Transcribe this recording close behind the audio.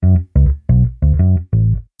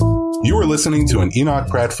You are listening to an Enoch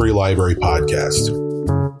Pratt Free Library podcast.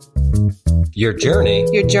 Your journey.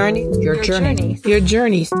 Your journey. Your journey. Your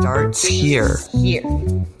journey Starts here. here.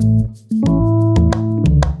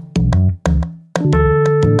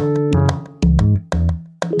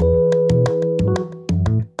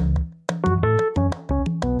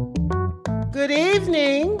 Good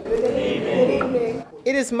evening. Good evening.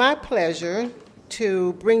 It is my pleasure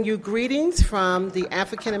to bring you greetings from the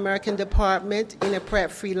African American Department, Enoch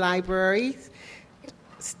Pratt Free Library,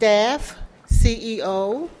 staff,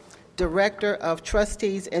 CEO, Director of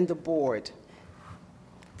Trustees, and the Board.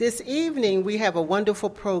 This evening, we have a wonderful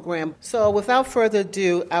program. So without further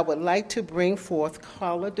ado, I would like to bring forth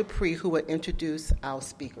Carla Dupree, who will introduce our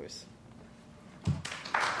speakers.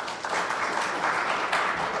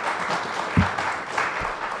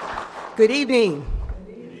 Good evening.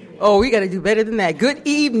 Oh, we got to do better than that. Good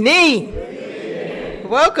evening.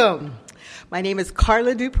 Welcome. My name is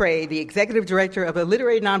Carla Dupree, the Executive Director of a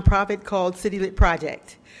literary nonprofit called City Lit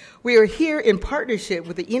Project. We are here in partnership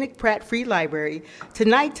with the Enoch Pratt Free Library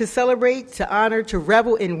tonight to celebrate, to honor, to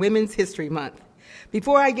revel in Women's History Month.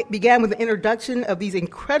 Before I began with the introduction of these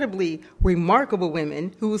incredibly remarkable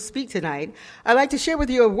women who will speak tonight, I'd like to share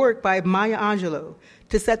with you a work by Maya Angelou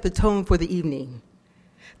to set the tone for the evening.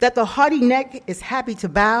 That the haughty neck is happy to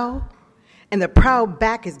bow, and the proud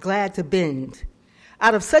back is glad to bend.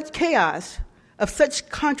 Out of such chaos, of such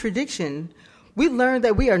contradiction, we learn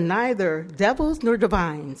that we are neither devils nor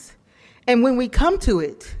divines. And when we come to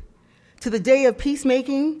it, to the day of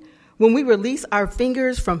peacemaking, when we release our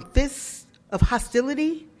fingers from fists of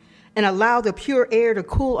hostility and allow the pure air to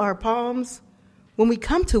cool our palms, when we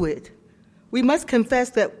come to it, we must confess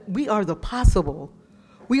that we are the possible,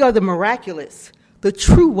 we are the miraculous, the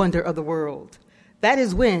true wonder of the world. That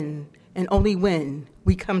is when, and only when,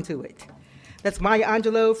 we come to it. That's Maya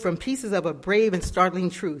Angelou from Pieces of a Brave and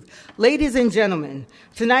Startling Truth. Ladies and gentlemen,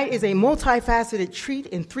 tonight is a multifaceted treat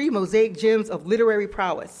in 3 mosaic gems of literary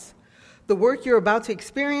prowess. The work you're about to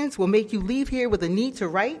experience will make you leave here with a need to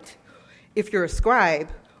write, if you're a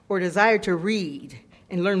scribe, or desire to read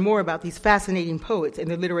and learn more about these fascinating poets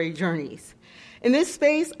and their literary journeys. In this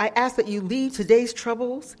space, I ask that you leave today's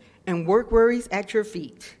troubles and work worries at your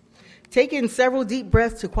feet. Take in several deep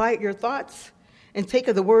breaths to quiet your thoughts, and take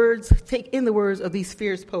in the words of these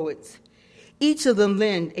fierce poets. Each of them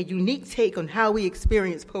lend a unique take on how we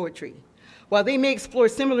experience poetry. While they may explore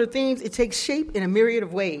similar themes, it takes shape in a myriad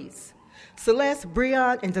of ways. Celeste,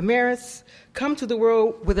 Breon, and Damaris come to the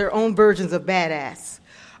world with their own versions of badass.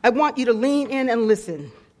 I want you to lean in and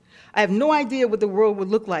listen. I have no idea what the world would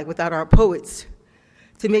look like without our poets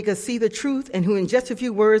to make us see the truth, and who in just a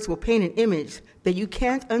few words will paint an image that you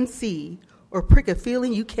can't unsee or prick a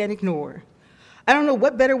feeling you can't ignore. I don't know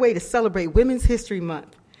what better way to celebrate Women's History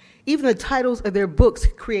Month. Even the titles of their books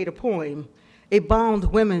create a poem. A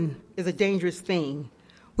bound woman is a dangerous thing,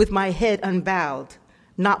 with my head unbowed,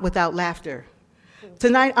 not without laughter.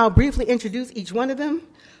 Tonight, I'll briefly introduce each one of them.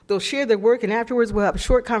 They'll share their work, and afterwards we'll have a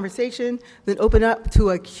short conversation, then open up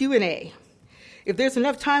to a Q&A. If there's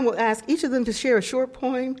enough time, we'll ask each of them to share a short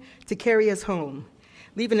poem to carry us home,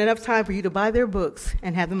 leaving enough time for you to buy their books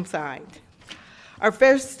and have them signed. Our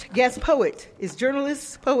first guest poet is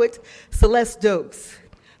journalist poet Celeste Doakes,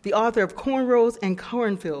 the author of Cornrows and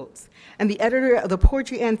Cornfields, and the editor of the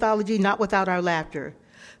poetry anthology Not Without Our Laughter.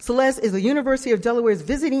 Celeste is the University of Delaware's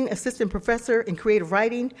visiting assistant professor in creative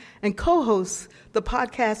writing and co-hosts the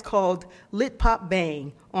podcast called Lit Pop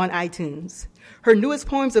Bang on iTunes. Her newest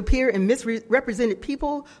poems appear in Misrepresented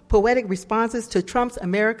People, Poetic Responses to Trump's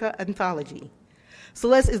America anthology.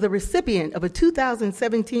 Celeste is the recipient of a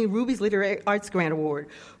 2017 Ruby's Literary Arts Grant Award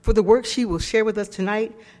for the work she will share with us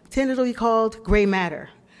tonight, tentatively called Gray Matter,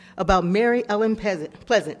 about Mary Ellen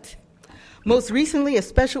Pleasant. Most recently, a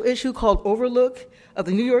special issue called Overlook of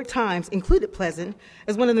the New York Times included Pleasant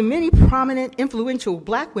as one of the many prominent, influential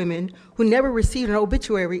Black women who never received an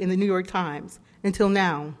obituary in the New York Times until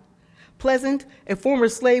now. Pleasant, a former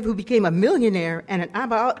slave who became a millionaire and an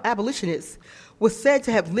abolitionist, was said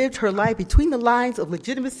to have lived her life between the lines of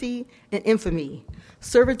legitimacy and infamy,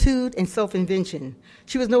 servitude and self-invention.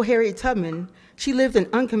 She was no Harriet Tubman. She lived an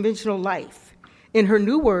unconventional life. In her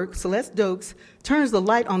new work, Celeste Doakes turns the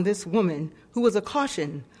light on this woman who was a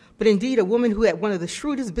caution, but indeed a woman who had one of the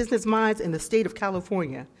shrewdest business minds in the state of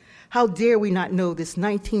California. How dare we not know this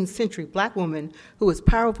 19th century Black woman who was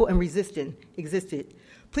powerful and resistant existed.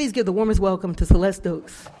 Please give the warmest welcome to Celeste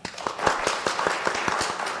Doakes.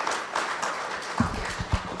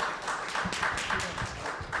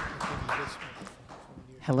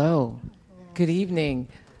 Hello. Good evening.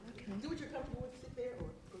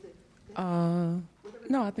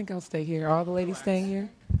 No, I think I'll stay here. Are all the ladies staying here?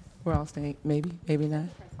 We're all staying, maybe not.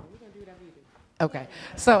 Okay,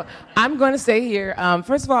 so I'm going to say here,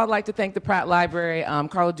 first of all, I'd like to thank the Pratt Library,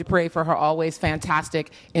 Carla Dupre, for her always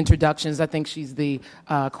fantastic introductions. I think she's the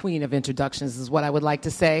queen of introductions is what I would like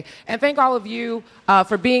to say. And thank all of you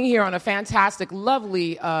for being here on a fantastic,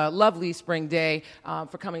 lovely spring day,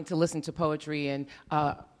 for coming to listen to poetry and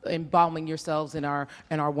embalming yourselves in our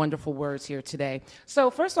wonderful words here today. So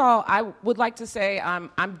first of all, I would like to say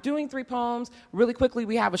I'm doing 3 poems really quickly.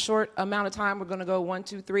 We have a short amount of time. We're going to go 1,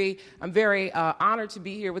 2, 3. I'm very honored to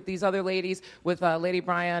be here with these other ladies, with Lady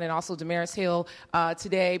Bryan and also Damaris Hill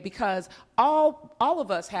today, because all of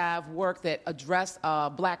us have work that address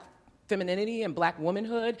Black femininity and Black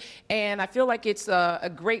womanhood, and I feel like it's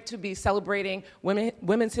great to be celebrating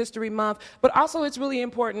Women's History Month, but also it's really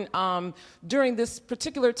important during this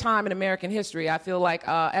particular time in American history. I feel like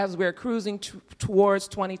as we're cruising towards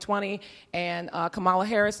 2020 and Kamala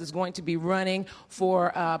Harris is going to be running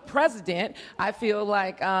for president, I feel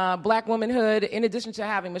like Black womanhood, in addition to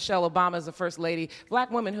having Michelle Obama as the First Lady,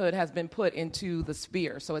 Black womanhood has been put into the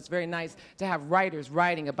sphere, so it's very nice to have writers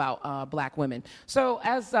writing about Black women. So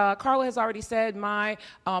as Carla has already said, my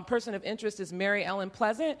person of interest is Mary Ellen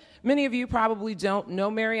Pleasant. Many of you probably don't know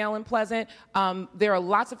Mary Ellen Pleasant. There are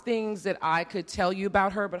lots of things that I could tell you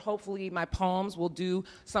about her, but hopefully my poems will do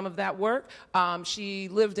some of that work. She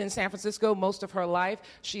lived in San Francisco most of her life.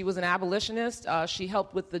 She was an abolitionist. She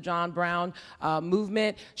helped with the John Brown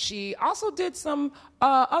movement. She also did some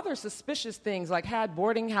other suspicious things, like had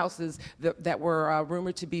boarding houses that were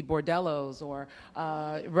rumored to be bordellos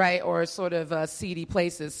or sort of seedy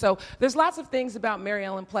places. So there's lots of things about Mary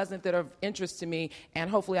Ellen Pleasant that are of interest to me, and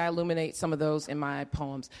hopefully I illuminate some of those in my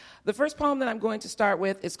poems. The first poem that I'm going to start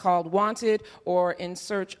with is called Wanted, or In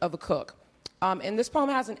Search of a Cook. And this poem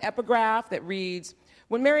has an epigraph that reads,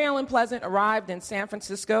 "When Mary Ellen Pleasant arrived in San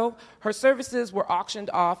Francisco, her services were auctioned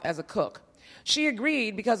off as a cook. She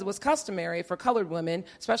agreed because it was customary for colored women,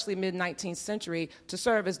 especially mid-19th century, to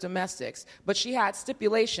serve as domestics, but she had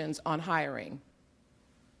stipulations on hiring.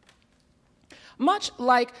 Much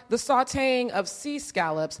like the sautéing of sea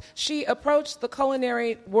scallops, she approached the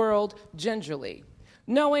culinary world gingerly.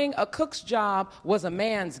 Knowing a cook's job was a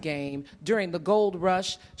man's game during the gold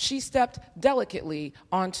rush, she stepped delicately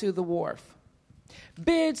onto the wharf.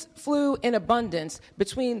 Bids flew in abundance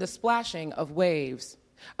between the splashing of waves.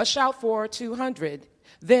 A shout for 200,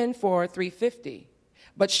 then for 350.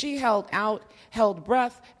 But she held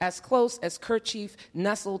breath as close as kerchief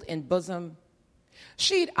nestled in bosom.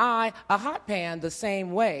 She'd eye a hot pan the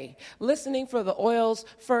same way, listening for the oil's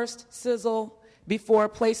first sizzle before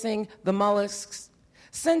placing the mollusks.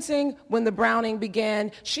 Sensing when the browning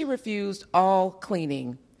began, she refused all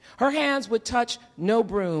cleaning. Her hands would touch no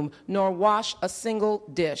broom nor wash a single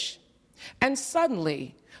dish. And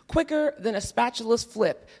suddenly, quicker than a spatula's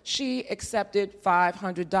flip, she accepted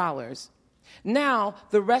 $500. Now,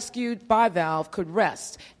 the rescued bivalve could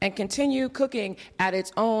rest and continue cooking at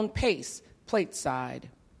its own pace, plateside.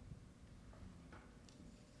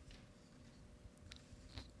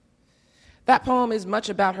 That poem is much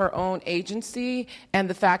about her own agency and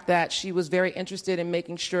the fact that she was very interested in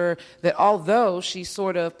making sure that although she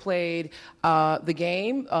sort of played the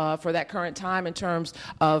game for that current time in terms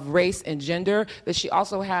of race and gender, that she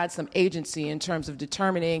also had some agency in terms of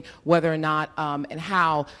determining whether or not and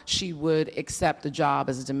how she would accept the job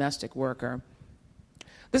as a domestic worker.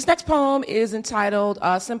 This next poem is entitled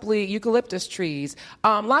simply Eucalyptus Trees.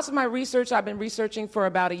 Lots of my research, I've been researching for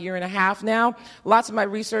about a year and a half now. Lots of my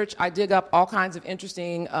research, I dig up all kinds of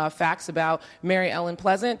interesting facts about Mary Ellen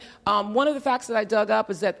Pleasant. One of the facts that I dug up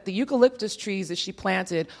is that the eucalyptus trees that she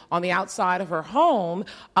planted on the outside of her home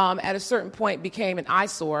at a certain point became an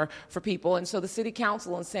eyesore for people. And so the city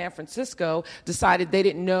council in San Francisco decided they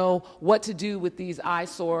didn't know what to do with these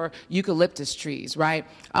eyesore eucalyptus trees, right?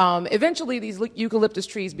 Eventually, these eucalyptus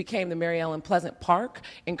trees became the Mary Ellen Pleasant Park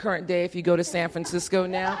in current day if you go to San Francisco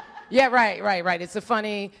now. Yeah, right.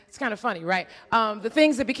 It's kind of funny, right? The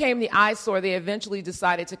things that became the eyesore, they eventually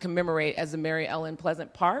decided to commemorate as the Mary Ellen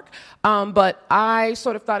Pleasant Park. But I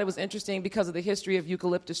sort of thought it was interesting because of the history of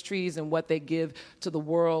eucalyptus trees and what they give to the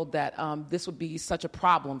world that this would be such a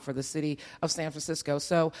problem for the city of San Francisco.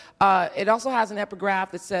 So it also has an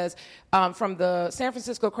epigraph that says, from the San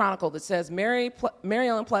Francisco Chronicle, that says, Mary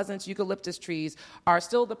Ellen Pleasant's eucalyptus trees are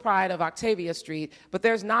still the pride of Octavia Street, but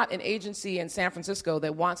there's not an agency in San Francisco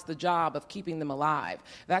that wants the job of keeping them alive.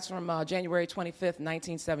 That's from January 25th,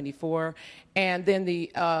 1974. And then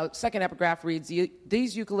the second epigraph reads,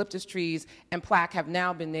 these eucalyptus trees and plaque have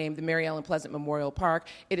now been named the Mary Ellen Pleasant Memorial Park.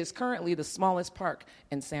 It is currently the smallest park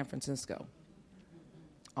in San Francisco.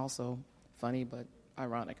 Also funny, but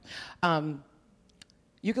ironic.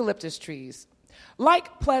 eucalyptus trees.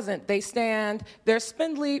 Like Pleasant, they stand, their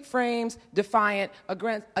spindly frames defiant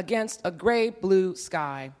against a gray-blue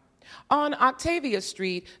sky. On Octavia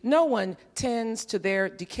Street, no one tends to their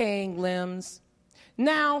decaying limbs.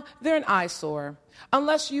 Now they're an eyesore,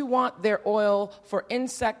 unless you want their oil for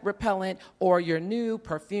insect repellent or your new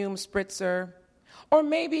perfume spritzer. Or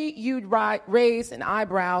maybe you'd raise an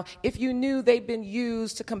eyebrow if you knew they'd been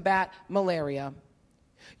used to combat malaria.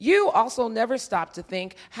 You also never stop to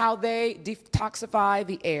think how they detoxify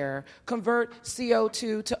the air, convert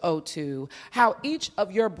CO2 to O2, how each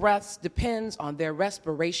of your breaths depends on their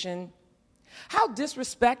respiration. How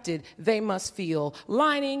disrespected they must feel,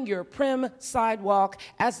 lining your prim sidewalk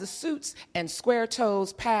as the suits and square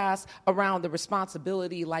toes pass around the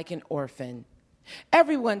responsibility like an orphan.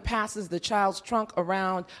 Everyone passes the child's trunk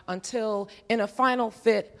around until, in a final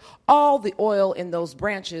fit, all the oil in those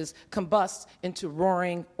branches combusts into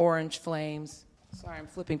roaring orange flames. Sorry, I'm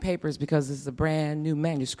flipping papers because this is a brand new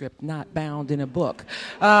manuscript, not bound in a book.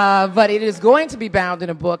 But it is going to be bound in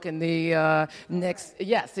a book in the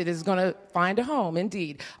yes, it is going to find a home,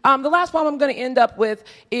 indeed. The last poem I'm going to end up with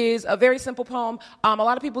is a very simple poem. A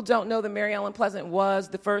lot of people don't know that Mary Ellen Pleasant was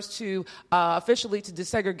the first to officially to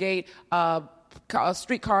desegregate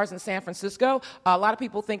streetcars in San Francisco. A lot of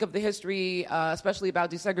people think of the history, especially about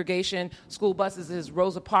desegregation, school buses, as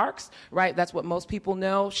Rosa Parks, right? That's what most people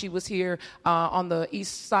know. She was here on the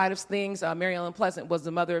east side of things. Mary Ellen Pleasant was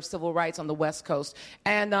the mother of civil rights on the West Coast.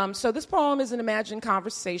 And so this poem is an imagined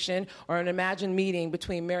conversation or an imagined meeting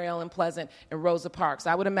between Mary Ellen Pleasant and Rosa Parks.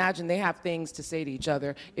 I would imagine they have things to say to each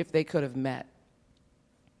other if they could have met.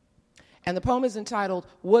 And the poem is entitled,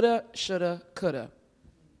 Woulda, Shoulda, Coulda.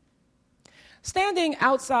 Standing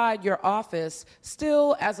outside your office,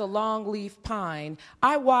 still as a long-leaf pine,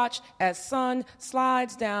 I watch as sun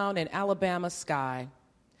slides down an Alabama sky.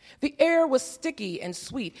 The air was sticky and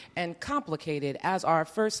sweet and complicated as our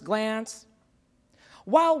first glance.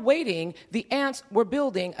 While waiting, the ants were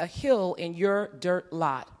building a hill in your dirt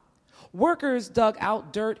lot. Workers dug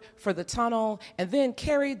out dirt for the tunnel and then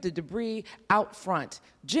carried the debris out front,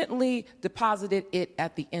 gently deposited it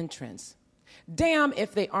at the entrance. Damn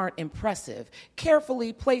if they aren't impressive,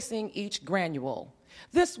 carefully placing each granule.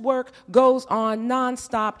 This work goes on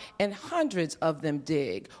nonstop and hundreds of them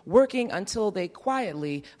dig, working until they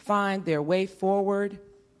quietly find their way forward.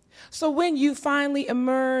 So when you finally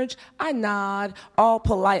emerge, I nod, all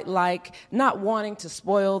polite-like, not wanting to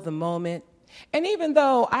spoil the moment. And even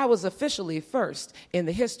though I was officially first in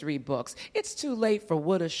the history books, it's too late for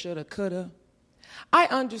woulda, shoulda, coulda. I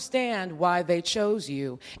understand why they chose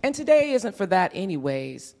you, and today isn't for that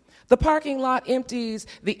anyways. The parking lot empties,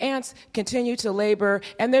 the ants continue to labor,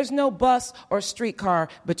 and there's no bus or streetcar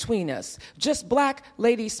between us, just black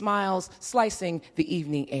lady smiles slicing the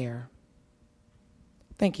evening air.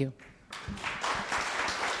 Thank you.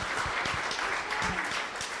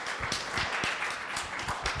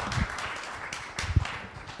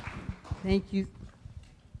 Thank you.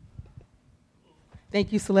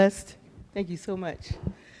 Thank you, Celeste. Thank you so much.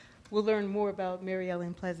 We'll learn more about Mary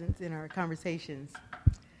Ellen Pleasant in our conversations.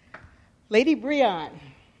 Lady Breon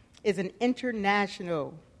is an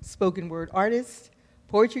international spoken word artist,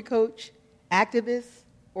 poetry coach, activist,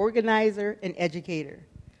 organizer, and educator.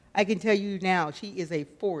 I can tell you now, she is a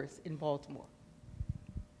force in Baltimore.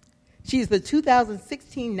 She is the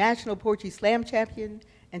 2016 National Poetry Slam Champion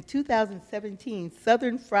and 2017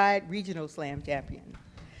 Southern Fried Regional Slam Champion.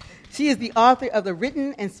 She is the author of the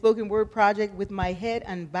Written and Spoken Word Project With My Head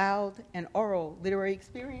Unbowed, an oral literary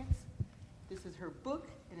experience. This is her book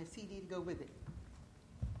and a CD to go with it.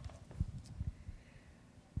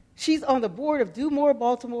 She's on the board of Do More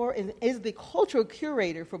Baltimore and is the cultural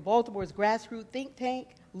curator for Baltimore's grassroots think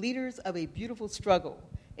tank, Leaders of a Beautiful Struggle,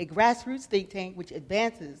 a grassroots think tank which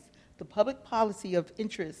advances the public policy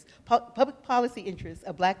interests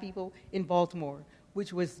of Black people in Baltimore,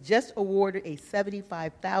 which was just awarded a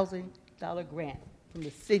 $75,000 grant from the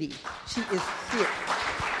city. She is here.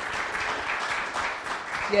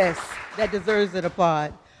 Yes, that deserves an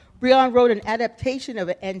applaud. Breon wrote an adaptation of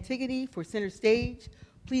Antigone for Center Stage.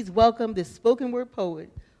 Please welcome this spoken word poet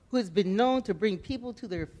who has been known to bring people to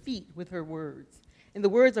their feet with her words. In the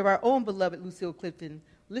words of our own beloved Lucille Clifton,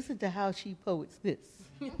 listen to how she poets this.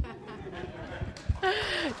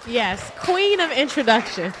 Yes, queen of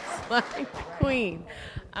introductions, queen.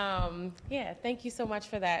 Yeah, thank you so much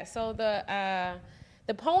for that. So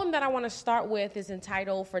The poem that I want to start with is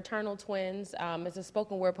entitled Fraternal Twins. It's a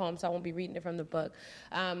spoken word poem, so I won't be reading it from the book.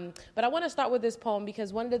 But I want to start with this poem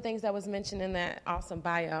because one of the things that was mentioned in that awesome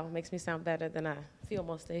bio, makes me sound better than I feel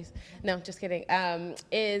most days. No, just kidding.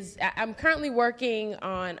 Is I'm currently working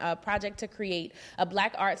on a project to create a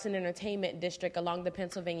Black arts and entertainment district along the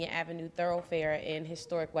Pennsylvania Avenue thoroughfare in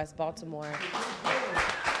historic West Baltimore.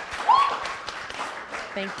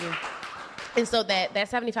 Thank you. And so that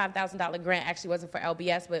 $75,000 grant actually wasn't for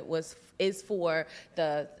LBS, but is for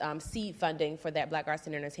the seed funding for that Black Arts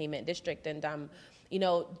and Entertainment District. And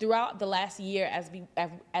throughout the last year,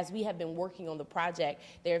 as we have been working on the project,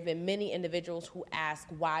 there have been many individuals who ask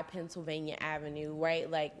why Pennsylvania Avenue,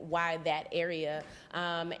 right? Like why that area?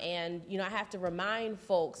 And I have to remind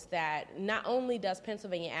folks that not only does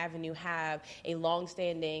Pennsylvania Avenue have a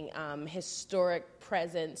longstanding historic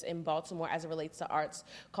presence in Baltimore as it relates to arts,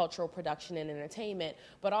 cultural production, and entertainment,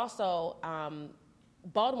 but also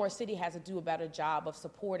Baltimore City has to do a better job of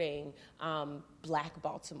supporting Black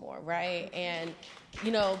Baltimore, right? And,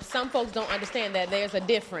 some folks don't understand that there's a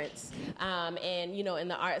difference. And, in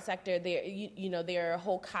the art sector, there are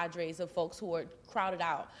whole cadres of folks who are crowded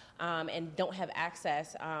out and don't have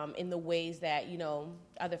access in the ways that,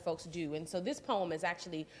 other folks do. And so this poem is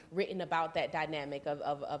actually written about that dynamic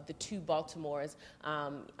of the two Baltimores.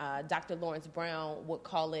 Dr. Lawrence Brown would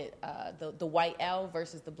call it the white L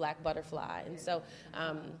versus the black butterfly. And so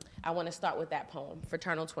I want to start with that poem,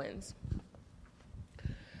 Fraternal Twins.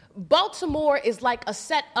 Baltimore is like a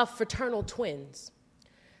set of fraternal twins,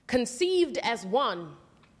 conceived as one,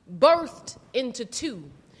 birthed into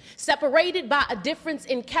two, separated by a difference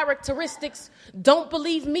in characteristics. Don't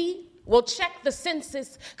believe me? Well, check the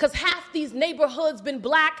census, because half these neighborhoods been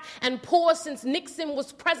black and poor since Nixon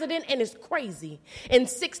was president, and it's crazy. In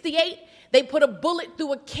 68, they put a bullet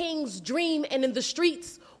through a king's dream, and in the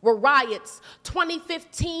streets were riots.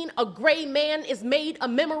 2015, a gray man is made a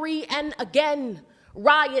memory, and again,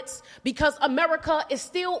 riots, because America is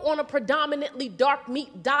still on a predominantly dark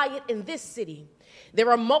meat diet in this city. There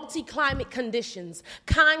are multi-climate conditions,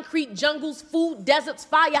 concrete jungles, food deserts,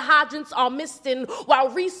 fire hydrants are misting while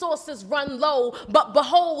resources run low. But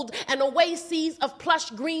behold, an oasis of plush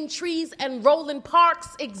green trees and rolling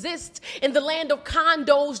parks exist in the land of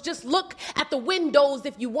condos. Just look at the windows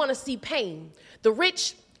if you want to see pain. The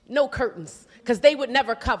rich, no curtains, because they would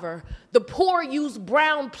never cover. The poor use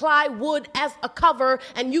brown plywood as a cover,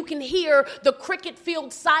 and you can hear the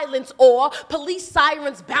cricket-filled silence or police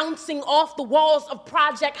sirens bouncing off the walls of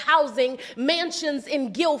project housing, mansions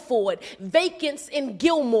in Guilford, vacants in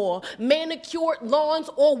Gilmore, manicured lawns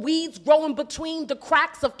or weeds growing between the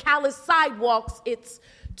cracks of callous sidewalks. It's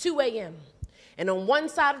 2 a.m. And on one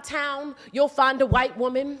side of town, you'll find a white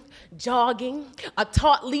woman jogging, a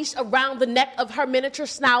taut leash around the neck of her miniature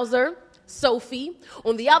schnauzer, Sophie.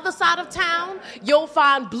 On the other side of town, you'll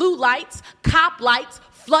find blue lights, cop lights,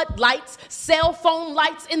 floodlights, cell phone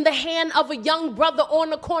lights in the hand of a young brother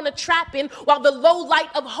on the corner trapping, while the low light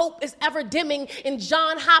of hope is ever dimming in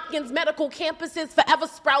John Hopkins medical campuses, forever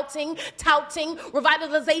sprouting, touting,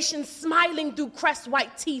 revitalization smiling through crest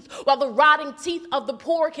white teeth, while the rotting teeth of the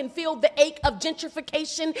poor can feel the ache of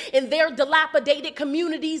gentrification in their dilapidated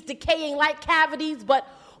communities, decaying like cavities. But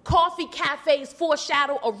coffee cafes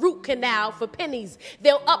foreshadow a root canal for pennies.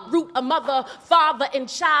 They'll uproot a mother, father, and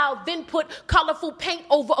child, then put colorful paint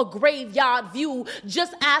over a graveyard view.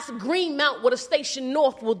 Just ask Greenmount what a Station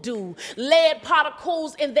North will do. Lead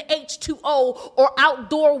particles in the H2O or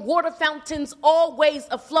outdoor water fountains always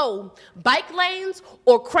aflow. Bike lanes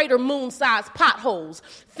or crater moon-sized potholes.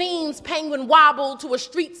 Fiends penguin wobble to a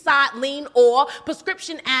street side lean, or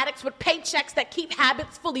prescription addicts with paychecks that keep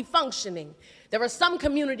habits fully functioning. There are some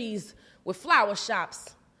communities with flower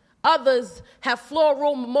shops. Others have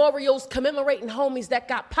floral memorials commemorating homies that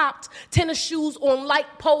got popped. Tennis shoes on light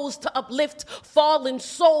poles to uplift fallen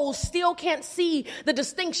souls. Still can't see the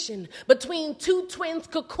distinction between two twins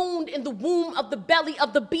cocooned in the womb of the belly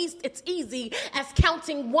of the beast. It's easy as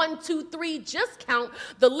counting 1, 2, 3. Just count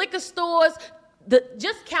the liquor stores.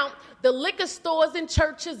 Count the liquor stores and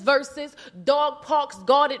churches versus dog parks,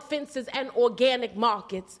 guarded fences, and organic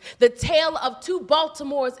markets. The tale of two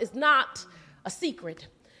Baltimores is not a secret.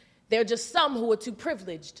 There are just some who are too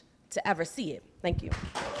privileged to ever see it. Thank you.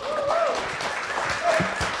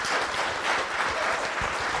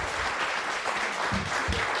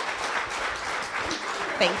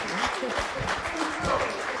 Thank you.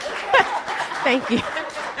 Thank you.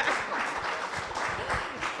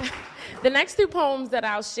 The next two poems that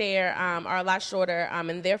I'll share are a lot shorter,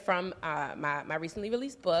 and they're from my recently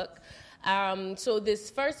released book. So the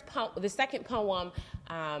second poem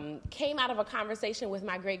came out of a conversation with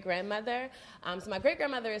my great-grandmother. So my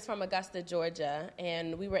great-grandmother is from Augusta, Georgia,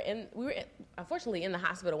 and we were unfortunately in the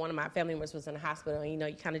hospital. One of my family members was in the hospital, and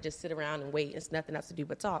you kind of just sit around and wait. It's nothing else to do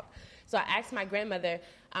but talk. So I asked my grandmother,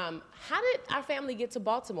 how did our family get to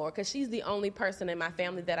Baltimore? Because she's the only person in my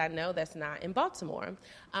family that I know that's not in Baltimore.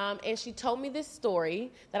 And she told me this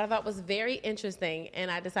story that I thought was very interesting,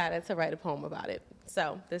 and I decided to write a poem about it.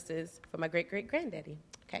 So this is for my great-great-granddaddy.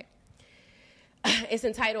 Okay. It's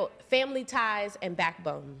entitled Family Ties and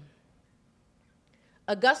Backbone.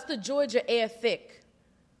 Augusta, Georgia air thick,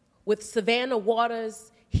 with Savannah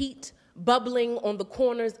waters, heat bubbling on the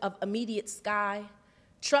corners of immediate sky,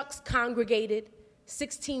 trucks congregated,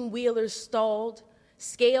 16-wheelers stalled,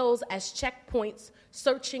 scales as checkpoints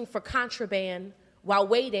searching for contraband. While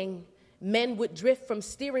waiting, men would drift from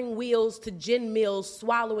steering wheels to gin mills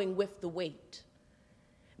swallowing with the weight.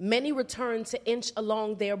 Many returned to inch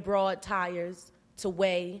along their broad tires, to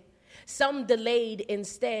weigh. Some delayed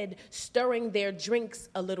instead, stirring their drinks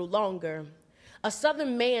a little longer. A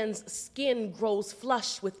southern man's skin grows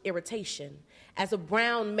flush with irritation as a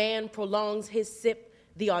brown man prolongs his sip,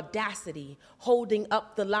 the audacity, holding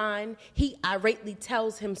up the line. He irately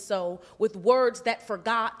tells him so with words that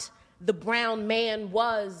forgot the brown man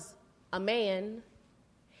was a man.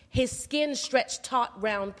 His skin stretched taut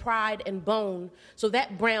round pride and bone, so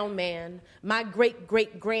that brown man, my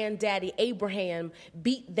great-great-granddaddy Abraham,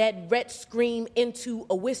 beat that red scream into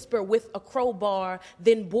a whisper with a crowbar,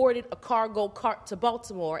 then boarded a cargo cart to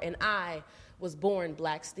Baltimore, and I was born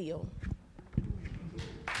black steel.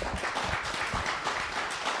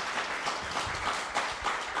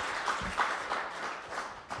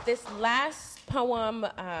 This last poem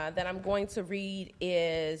that I'm going to read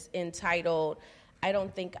is entitled, I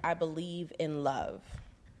Don't Think I Believe in Love.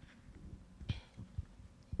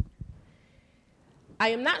 I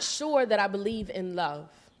am not sure that I believe in love.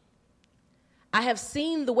 I have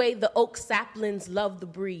seen the way the oak saplings love the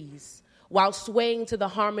breeze while swaying to the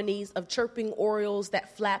harmonies of chirping orioles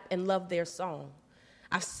that flap and love their song.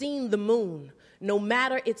 I've seen the moon, no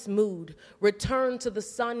matter its mood, return to the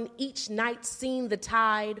sun each night, seen the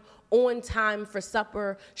tide on time for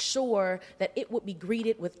supper, sure that it would be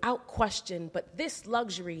greeted without question, but this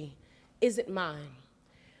luxury isn't mine.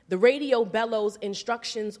 The radio bellows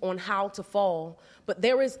instructions on how to fall, but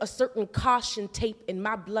there is a certain caution tape in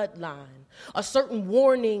my bloodline, a certain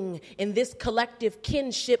warning in this collective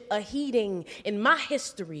kinship, a heeding in my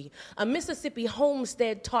history. A Mississippi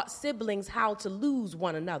homestead taught siblings how to lose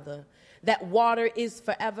one another. That water is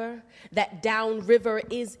forever, that downriver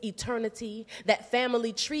is eternity, that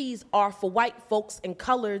family trees are for white folks and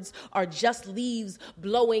coloreds are just leaves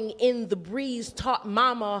blowing in the breeze, taught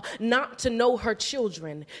mama not to know her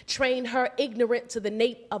children, trained her ignorant to the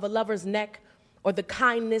nape of a lover's neck or the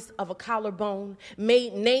kindness of a collarbone,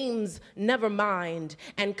 made names never mind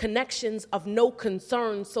and connections of no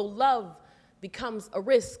concern, so love becomes a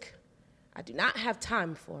risk I do not have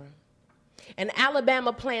time for. An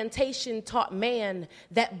Alabama plantation taught man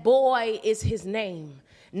that boy is his name,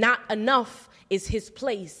 not enough is his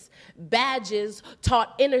place. Badges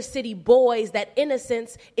taught inner city boys that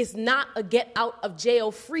innocence is not a get out of jail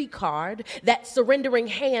free card, that surrendering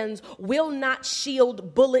hands will not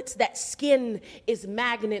shield bullets, that skin is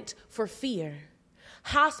magnet for fear.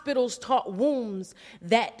 Hospitals taught wombs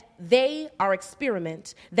that they are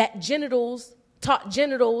experiment, that taught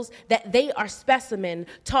genitals that they are specimen,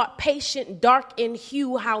 taught patient dark in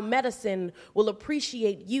hue how medicine will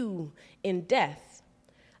appreciate you in death.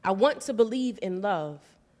 I want to believe in love,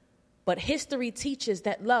 but history teaches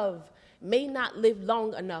that love may not live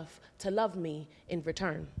long enough to love me in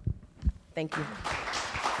return. Thank you.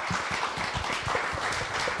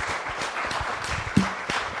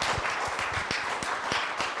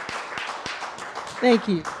 Thank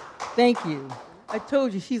you. Thank you. I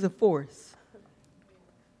told you she's a force.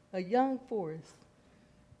 A young force.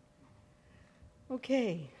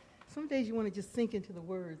 Okay. Some days you want to just sink into the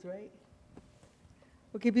words, right?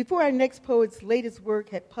 Okay, before our next poet's latest work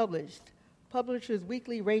had published, Publishers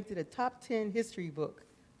Weekly ranked it a top 10 history book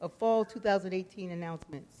of fall 2018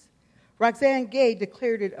 announcements. Roxane Gay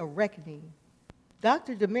declared it a reckoning.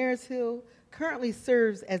 Dr. Damaris Hill currently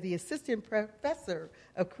serves as the assistant professor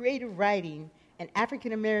of creative writing and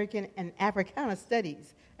African American and Africana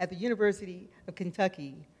Studies at the University of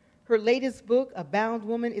Kentucky. Her latest book, A Bound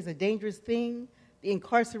Woman is a Dangerous Thing, The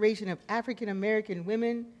Incarceration of African American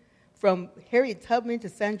Women, from Harriet Tubman to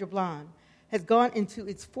Sandra Bland, has gone into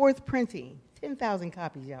its fourth printing, 10,000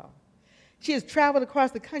 copies, y'all. She has traveled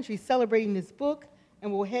across the country celebrating this book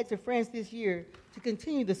and will head to France this year to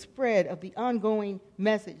continue the spread of the ongoing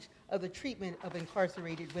message of the treatment of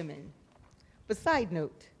incarcerated women. But side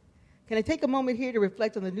note, can I take a moment here to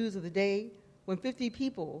reflect on the news of the day when 50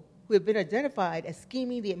 people who have been identified as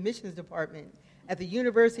scheming the admissions department at the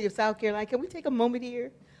University of South Carolina, can we take a moment here?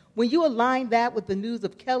 When you align that with the news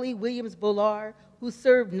of Kelly Williams Bolar, who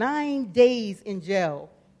served 9 days in jail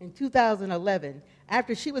in 2011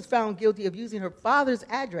 after she was found guilty of using her father's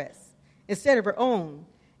address instead of her own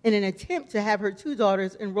in an attempt to have her 2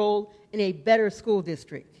 daughters enrolled in a better school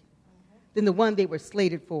district than the one they were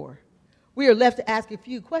slated for. We are left to ask a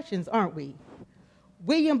few questions, aren't we?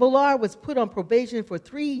 William Bolar was put on probation for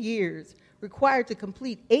 3 years, required to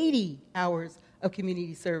complete 80 hours of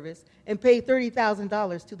community service, and pay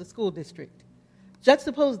 $30,000 to the school district.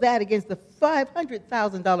 Juxtapose that against the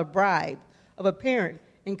 $500,000 bribe of a parent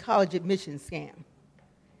in college admissions scam.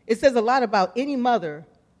 It says a lot about any mother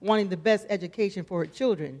wanting the best education for her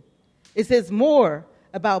children. It says more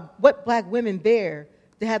about what black women bear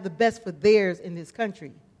to have the best for theirs in this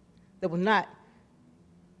country that will not.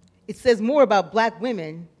 It says more about black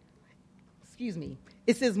women,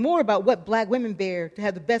 It says more about what black women bear to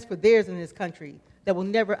have the best for theirs in this country that will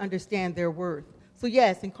never understand their worth. So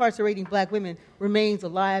yes, incarcerating black women remains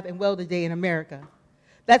alive and well today in America.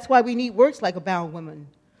 That's why we need works like Abound Women,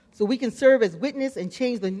 so we can serve as witness and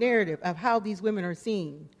change the narrative of how these women are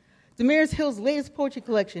seen. Damaris Hill's latest poetry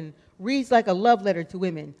collection reads like a love letter to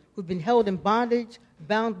women who've been held in bondage,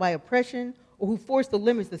 bound by oppression, or who forced the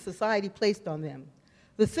limits that society placed on them.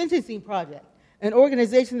 The Sentencing Project, an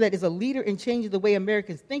organization that is a leader in changing the way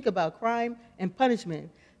Americans think about crime and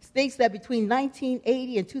punishment, states that between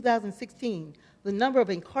 1980 and 2016, the number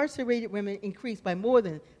of incarcerated women increased by more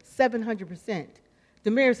than 700%.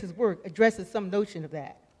 Damaris' work addresses some notion of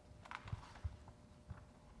that.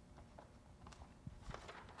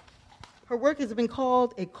 Her work has been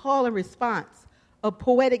called a call and response, a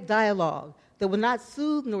poetic dialogue that will not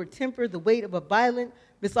soothe nor temper the weight of a violent,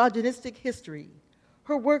 misogynistic history.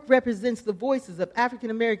 Her work represents the voices of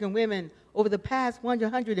African American women over the past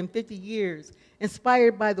 150 years,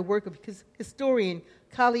 inspired by the work of historian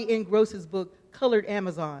Kali N. Gross's book, Colored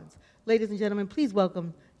Amazons. Ladies and gentlemen, please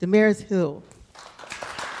welcome Damaris Hill.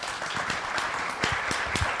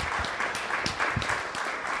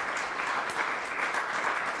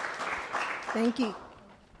 Thank you.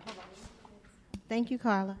 Thank you,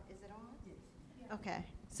 Carla. Is it on? Okay.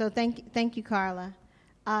 So thank you, Carla.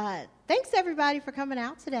 Thanks, everybody, for coming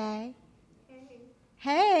out today.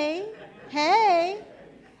 Hey. I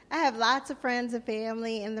have lots of friends and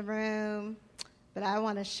family in the room, but I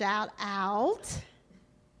want to shout out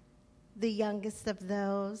the youngest of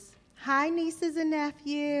those. Hi, nieces and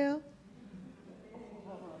nephew.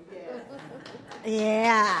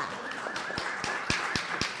 Yeah.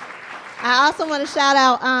 I also want to shout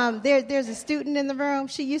out, there's a student in the room.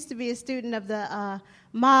 She used to be a student of the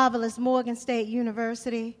marvelous Morgan State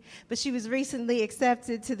University, but she was recently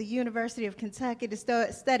accepted to the University of Kentucky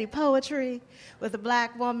to study poetry with a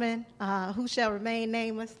black woman who shall remain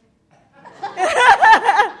nameless.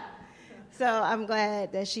 So I'm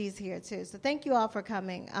glad that she's here too. So thank you all for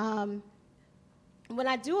coming. When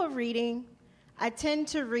I do a reading, I tend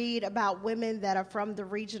to read about women that are from the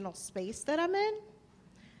regional space that I'm in.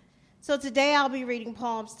 So today I'll be reading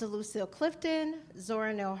poems to Lucille Clifton,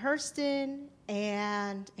 Zora Neale Hurston,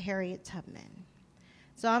 and Harriet Tubman.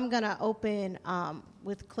 So I'm going to open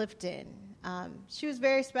with Clifton. She was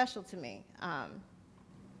very special to me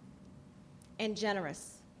and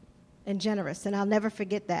generous, and I'll never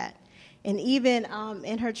forget that. And even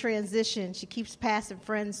in her transition, she keeps passing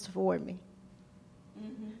friends toward me,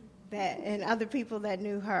 and other people that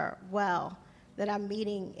knew her well, that I'm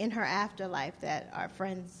meeting in her afterlife that are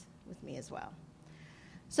friends with me as well.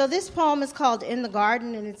 So this poem is called In the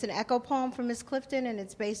Garden, and it's an echo poem from Miss Clifton, and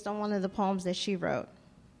it's based on one of the poems that she wrote.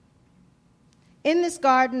 In this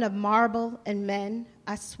garden of marble and men,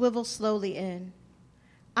 I swivel slowly in.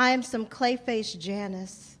 I am some clay-faced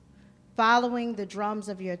Janus, following the drums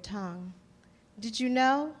of your tongue. Did you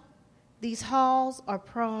know? These halls are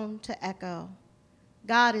prone to echo.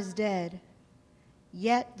 God is dead,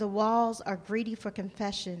 yet the walls are greedy for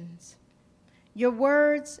confessions. Your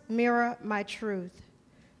words mirror my truth.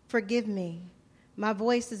 Forgive me. My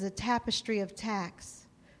voice is a tapestry of tacks,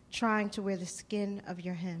 trying to wear the skin of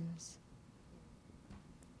your hymns.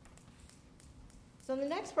 So the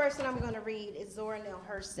next person I'm going to read is Zora Neale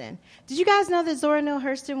Hurston. Did you guys know that Zora Neale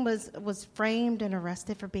Hurston was framed and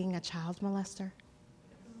arrested for being a child molester?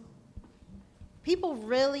 People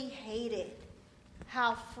really hated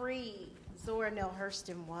how free Zora Neale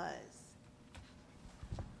Hurston was.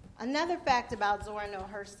 Another fact about Zora Neale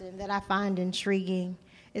Hurston that I find intriguing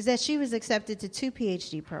is that she was accepted to 2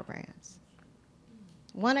 PhD programs,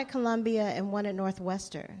 one at Columbia and one at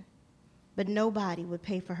Northwestern. but nobody would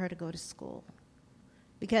pay for her to go to school.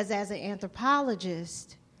 Because as an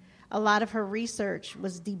anthropologist, a lot of her research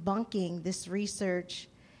was debunking this research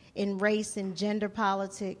in race and gender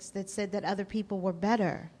politics that said that other people were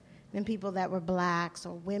better than people that were blacks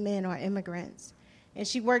or women or immigrants. And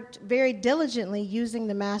she worked very diligently using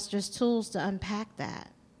the master's tools to unpack that.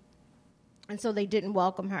 And so they didn't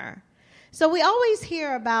welcome her. So we always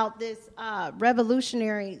hear about this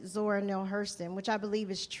revolutionary Zora Neale Hurston, which I believe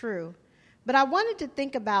is true. But I wanted to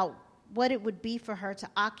think about what it would be for her to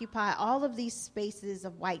occupy all of these spaces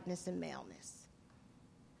of whiteness and maleness.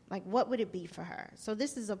 Like, what would it be for her? So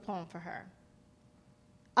this is a poem for her.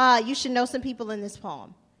 You should know some people in this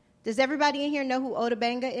poem. Does everybody in here know who Ota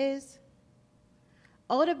Benga is?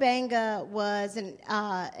 Ota Benga was an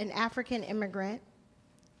African immigrant,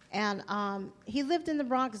 and he lived in the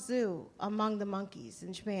Bronx Zoo among the monkeys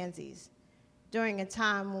and chimpanzees during a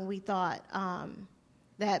time when we thought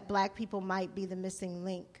that black people might be the missing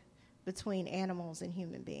link between animals and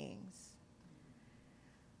human beings.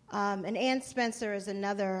 And Ann Spencer is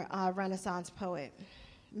another Renaissance poet.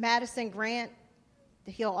 Madison Grant,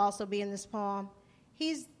 he'll also be in this poem.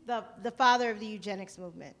 He's the father of the eugenics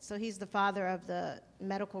movement. So he's the father of the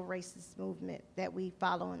medical racist movement that we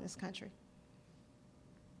follow in this country.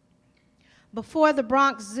 Before the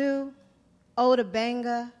Bronx Zoo, Ota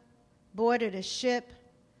Benga boarded a ship,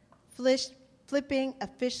 flipping a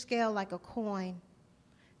fish scale like a coin.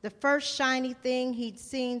 The first shiny thing he'd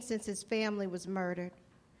seen since his family was murdered.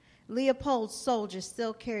 Leopold's soldier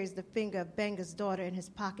still carries the finger of Benga's daughter in his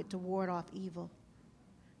pocket to ward off evil.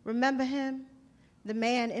 Remember him? The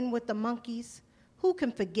man in with the monkeys? Who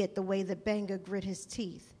can forget the way that Benga grit his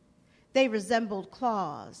teeth? They resembled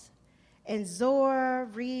claws. And Zora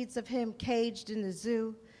reads of him caged in the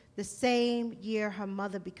zoo the same year her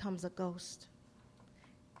mother becomes a ghost.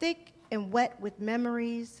 Thick and wet with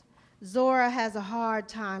memories, Zora has a hard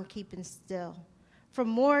time keeping still. From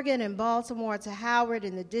Morgan in Baltimore to Howard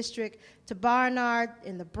in the district to Barnard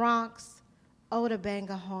in the Bronx, Ota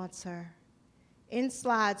Benga haunts her. In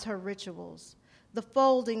slides her rituals, the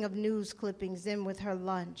folding of news clippings in with her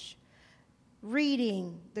lunch,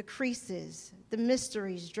 reading the creases, the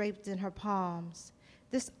mysteries draped in her palms,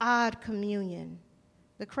 this odd communion.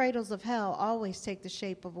 The cradles of hell always take the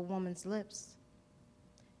shape of a woman's lips.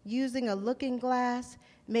 Using a looking glass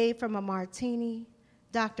made from a martini,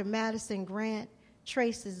 Dr. Madison Grant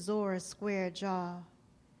traces Zora's square jaw.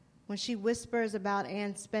 When she whispers about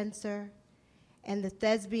Ann Spencer and the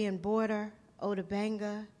thespian boarder, Ota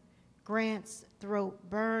Benga, Grant's throat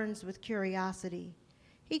burns with curiosity.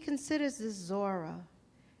 He considers this Zora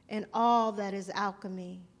and all that is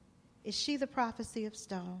alchemy. Is she the prophecy of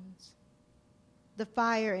stones? The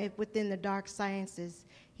fire within the dark sciences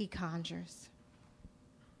he conjures.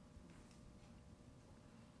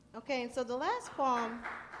 Okay, and so the last poem.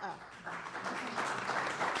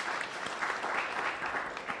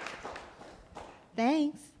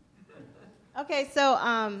 Thanks. Okay,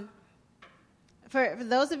 so for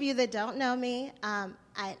those of you that don't know me, I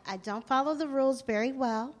don't follow the rules very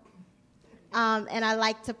well, and I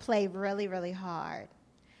like to play really, really hard.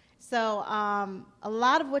 So a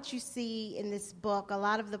lot of what you see in this book, a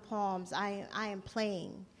lot of the poems, I am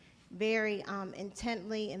playing very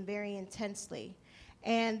intently and very intensely.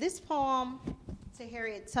 And this poem to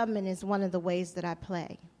Harriet Tubman is one of the ways that I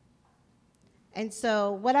play. And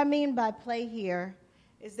so what I mean by play here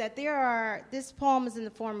is that this poem is in the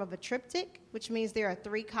form of a triptych, which means there are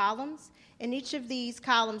 3 columns, and each of these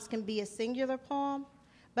columns can be a singular poem,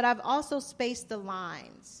 but I've also spaced the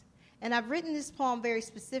lines. And I've written this poem very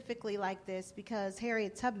specifically like this because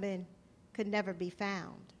Harriet Tubman could never be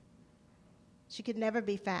found. She could never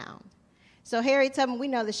be found. So Harriet Tubman, we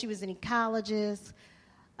know that she was an ecologist,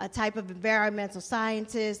 a type of environmental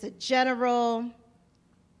scientist, a general.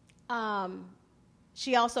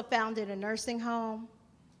 She also founded a nursing home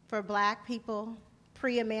for black people,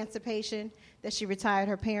 pre-emancipation, that she retired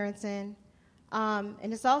her parents in.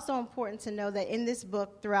 And it's also important to know that in this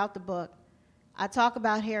book, throughout the book, I talk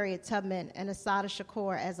about Harriet Tubman and Assata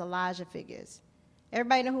Shakur as Elijah figures.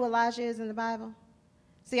 Everybody know who Elijah is in the Bible?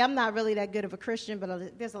 See, I'm not really that good of a Christian,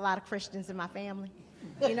 but there's a lot of Christians in my family.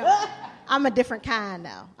 You know, I'm a different kind,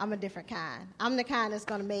 though. I'm a different kind. I'm the kind that's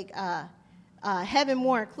going to make heaven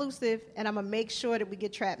more inclusive, and I'm going to make sure that we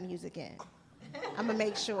get trap music in. I'm going to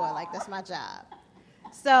make sure, like, that's my job.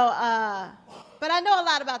 So, but I know a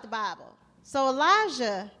lot about the Bible. So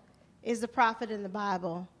Elijah is the prophet in the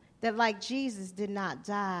Bible that, like Jesus, did not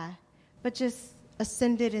die, but just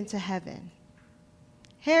ascended into heaven.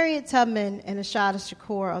 Harriet Tubman and Assata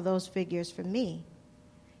Shakur are those figures for me.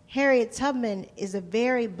 Harriet Tubman is a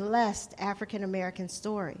very blessed African-American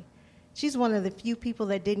story. She's one of the few people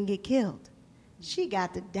that didn't get killed. She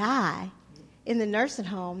got to die in the nursing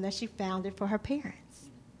home that she founded for her parents.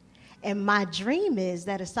 And my dream is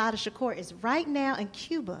that Assata Shakur is right now in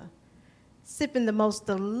Cuba sipping the most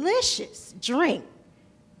delicious drink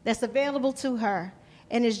that's available to her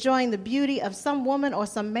and enjoying the beauty of some woman or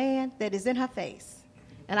some man that is in her face.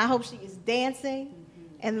 And I hope she is dancing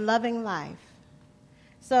and loving life.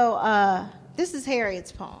 So this is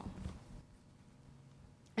Harriet's poem.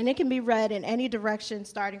 And it can be read in any direction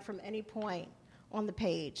starting from any point on the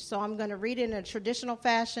page. So I'm going to read it in a traditional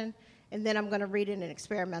fashion, and then I'm going to read it in an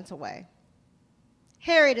experimental way.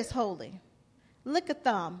 Harriet is holy. Lick a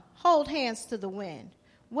thumb, hold hands to the wind.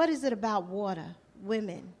 What is it about water,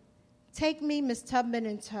 women? Take me, Miss Tubman,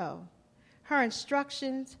 in tow. Her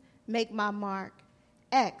instructions make my mark.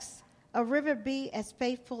 X, a river bee as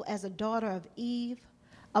faithful as a daughter of Eve,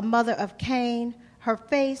 a mother of Cain, her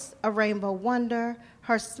face a rainbow wonder,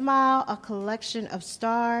 her smile a collection of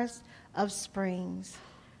stars, of springs.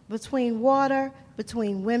 Between water,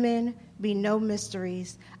 between women, be no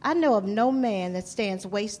mysteries. I know of no man that stands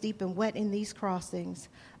waist deep and wet in these crossings.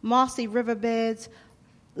 Mossy riverbeds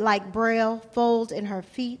like braille fold in her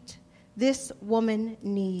feet. This woman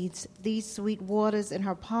needs these sweet waters in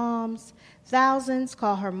her palms. Thousands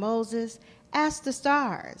call her Moses. Ask the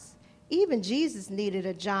stars. Even Jesus needed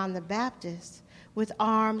a John the Baptist with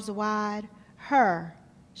arms wide. Her,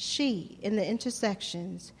 she in the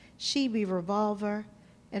intersections. She be revolver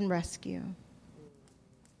and rescue.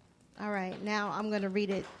 All right, now I'm going to read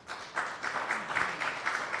it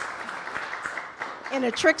in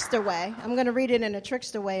a trickster way. I'm going to read it in a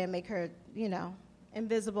trickster way and make her,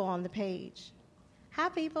 invisible on the page. Hi,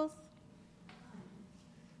 peoples.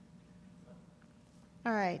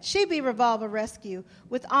 All right. She be revolver rescue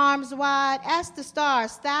with arms wide. Ask the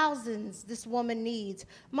stars, thousands this woman needs.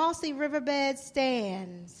 Mossy riverbed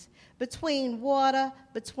stands between water,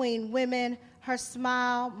 between women. Her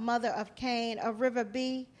smile, mother of Cain, a river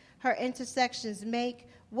bee. Her intersections make.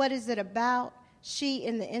 What is it about? She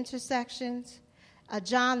in the intersections. A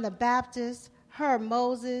John the Baptist. Her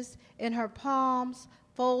Moses in her palms,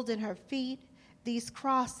 fold in her feet. These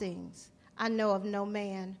crossings I know of no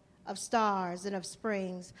man. Of stars and of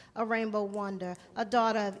springs, a rainbow wonder, a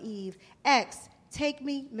daughter of Eve. X, take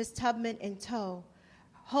me, Miss Tubman, in tow.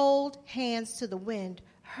 Hold hands to the wind.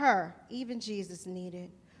 Her, even Jesus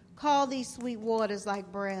needed. Call these sweet waters like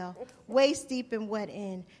braille, waist deep and wet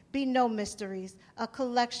in. Be no mysteries, a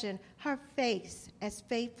collection. Her face as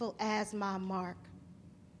faithful as my mark.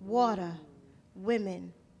 Water,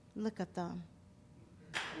 women, look at them.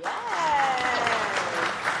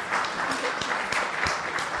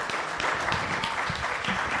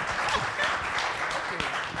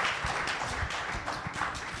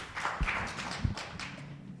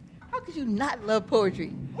 You not love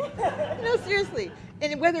poetry? No, seriously.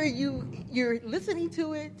 And whether you're listening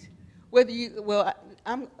to it,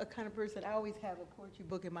 I'm a kind of person, I always have a poetry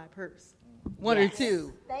book in my purse, one or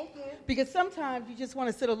two. Thank you. Because sometimes you just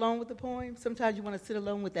want to sit alone with the poem. Sometimes you want to sit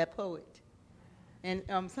alone with that poet. And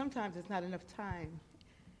sometimes it's not enough time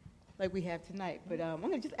like we have tonight. But I'm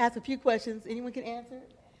going to just ask a few questions. Anyone can answer.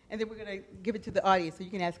 And then we're going to give it to the audience so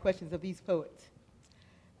you can ask questions of these poets.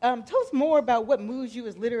 Tell us more about what moves you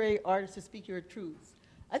as literary artists to speak your truths.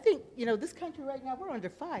 I think, this country right now, we're under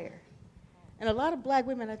fire. And a lot of black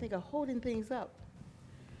women, I think, are holding things up.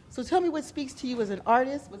 So tell me what speaks to you as an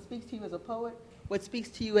artist, what speaks to you as a poet, what speaks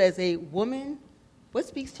to you as a woman, what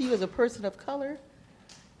speaks to you as a person of color.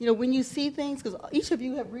 When you see things, because each of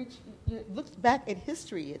you have looked back at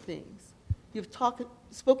history at things. You've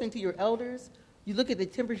spoken to your elders. You look at the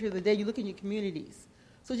temperature of the day. You look in your communities.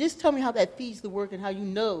 So just tell me how that feeds the work and how you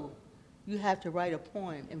know you have to write a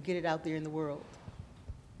poem and get it out there in the world.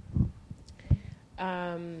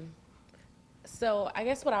 So I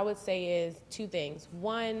guess what I would say is two things.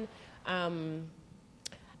 One,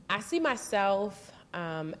 I see myself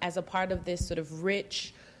as a part of this sort of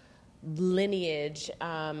rich lineage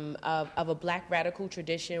of a black radical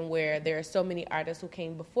tradition where there are so many artists who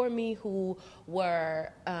came before me who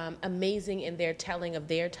were amazing in their telling of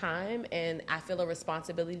their time, and I feel a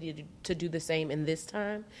responsibility to do the same in this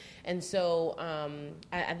time. And so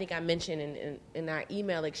I think I mentioned in our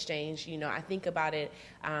email exchange, I think about it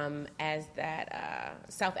as that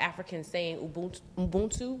South African saying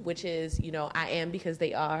Ubuntu, which is, I am because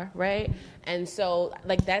they are, right? And so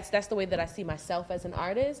that's the way that I see myself as an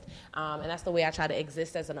artist. And that's the way I try to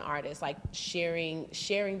exist as an artist, like sharing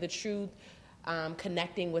the truth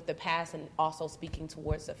connecting with the past and also speaking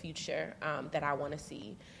towards the future that I want to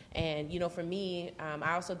see. And, for me,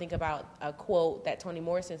 I also think about a quote that Toni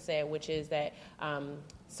Morrison said, which is that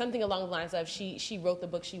something along the lines of she wrote the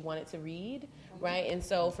book she wanted to read, right? And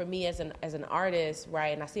so for me as an artist,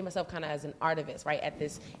 right, and I see myself kind of as an artivist, right, at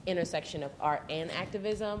this intersection of art and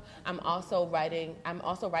activism, I'm also writing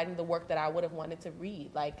the work that I would have wanted to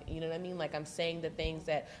read. Like, you know what I mean? Like, I'm saying the things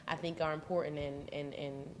that I think are important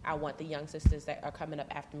and I want the young sisters that are coming up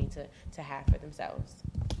after me to have for themselves.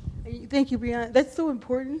 Thank you, Brianna. That's so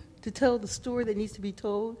important to tell the story that needs to be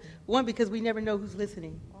told. One, because we never know who's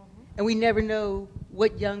listening. And we never know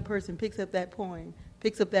what young person picks up that poem,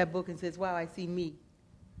 picks up that book and says, wow, I see me.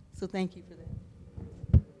 So thank you for that.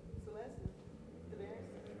 Celeste,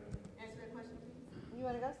 answer that question, please. You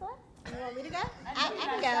want to go, Celeste? You want me to go? I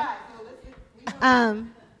can go.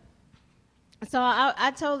 So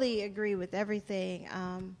I totally agree with everything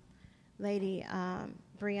Lady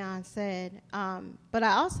Breon said. But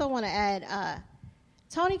I also want to add,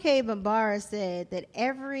 Toni Cade Bambara said that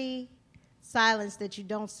every silence that you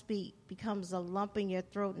don't speak becomes a lump in your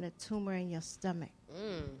throat and a tumor in your stomach.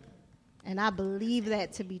 And I believe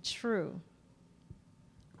that to be true.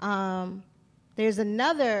 There's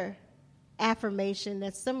another affirmation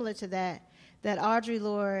that's similar to that Audre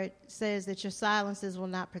Lorde says that your silences will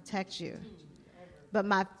not protect you. But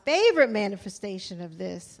my favorite manifestation of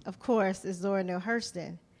this, of course, is Zora Neale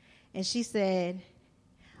Hurston. And she said,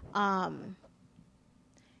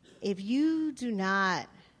 if you do not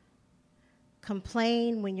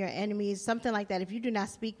complain when your enemies, something like that, if you do not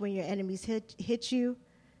speak when your enemies hit you,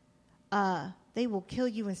 they will kill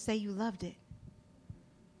you and say you loved it.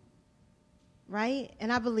 Right?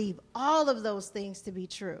 And I believe all of those things to be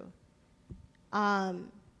true. There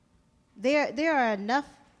are enough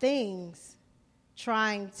things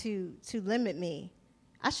trying to limit me.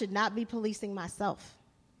 I should not be policing myself.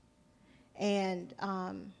 And,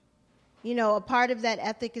 a part of that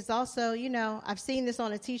ethic is also, I've seen this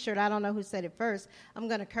on a T-shirt. I don't know who said it first. I'm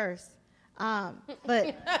going to curse.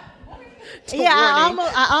 But, yeah,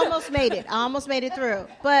 I almost made it. I almost made it through.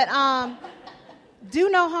 But do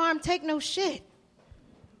no harm, take no shit.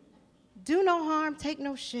 Do no harm, take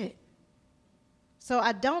no shit. So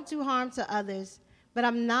I don't do harm to others, but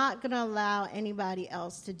I'm not going to allow anybody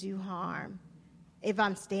else to do harm if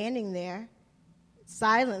I'm standing there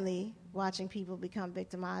silently watching people become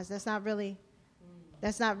victimized. That's not really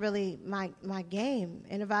my game.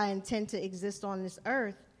 And if I intend to exist on this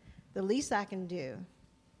earth, the least I can do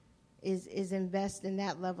is invest in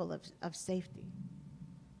that level of safety.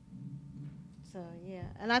 So, yeah.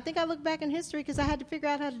 And I think I look back in history because I had to figure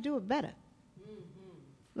out how to do it better.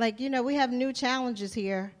 Like, we have new challenges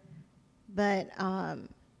here, but I'm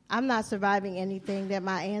not surviving anything that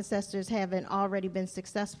my ancestors haven't already been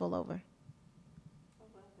successful over.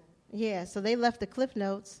 Yeah, so they left the Cliff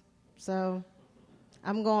Notes. So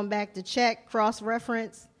I'm going back to check,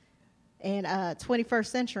 cross-reference, and 21st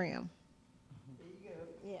century 'em. There you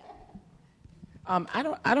go. Yeah.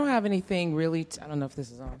 I don't have anything really. I don't know if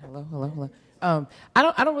this is on. Hello. I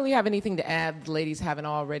don't really have anything to add. The ladies haven't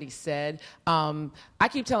already said. I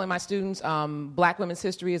keep telling my students, Black women's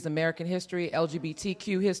history is American history.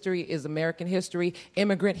 LGBTQ history is American history.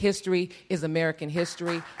 Immigrant history is American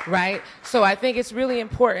history, right? So I think it's really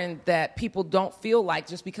important that people don't feel like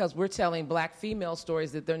just because we're telling Black female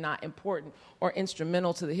stories that they're not important or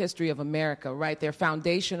instrumental to the history of America, right? They're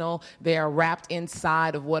foundational. They are wrapped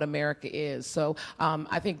inside of what America is. So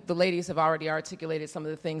I think the ladies have already articulated some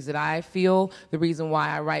of the things that I feel, the reason why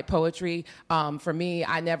I write poetry. For me,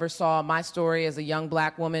 I never saw my story as a young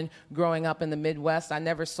Black woman growing up in the Midwest. I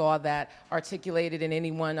never saw that articulated in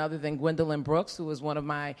anyone other than Gwendolyn Brooks, who was one of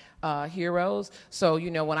my heroes. So,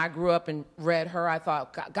 when I grew up and read her, I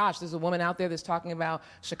thought, gosh, there's a woman out there that's talking about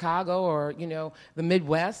Chicago or, the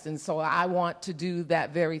Midwest. And so I want to do that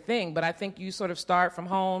very thing. But I think you sort of start from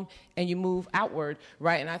home and you move outward,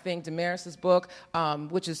 right? And I think Damaris's book,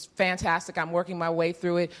 which is fantastic, I'm working my way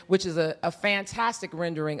through it, which is a fantastic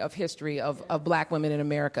rendering of history of Black women in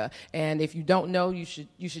America. And if you don't know, you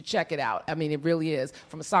should check it out. I mean, it really is.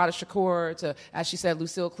 From Assata Shakur to, as she said,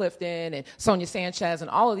 Lucille Clifton and Sonia Sanchez, and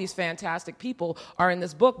all of these fantastic people are in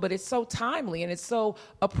this book. But it's so timely and it's so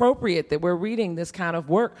appropriate that we're reading this kind of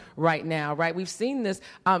work right now, right? We've seen this.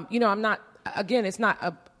 I'm not. Again, it's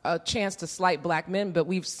not a chance to slight black men, but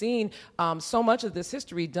we've seen so much of this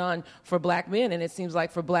history done for black men, and it seems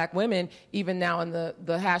like for black women, even now in the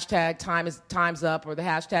hashtag Time's Up or the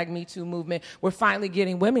hashtag Me Too movement, we're finally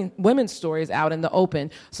getting women's stories out in the open.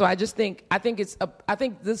 So I think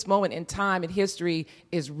this moment in time in history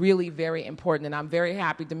is really very important, and I'm very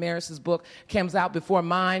happy Damaris's book comes out before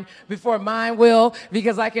mine will,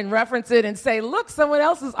 because I can reference it and say, look, someone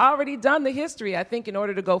else has already done the history. I think in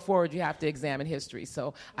order to go forward, you have to examine history.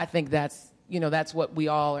 So I think that's what we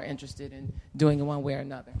all are interested in doing in one way or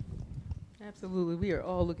another. Absolutely. We are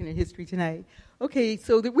all looking at history tonight. Okay,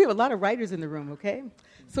 so we have a lot of writers in the room, okay?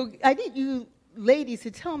 So I need you ladies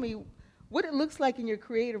to tell me what it looks like in your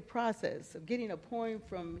creative process of getting a poem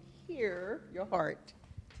from here, your heart,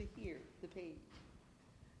 to here, the page.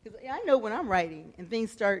 Because I know when I'm writing and things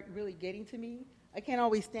start really getting to me, I can't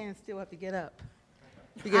always stand still, I have to get up.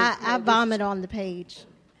 Because, I vomit on the page.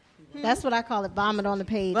 That's what I call it, vomit on the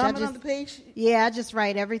page. Vomit on the page? Yeah, I just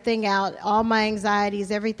write everything out, all my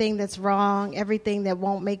anxieties, everything that's wrong, everything that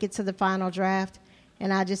won't make it to the final draft,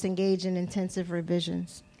 and I just engage in intensive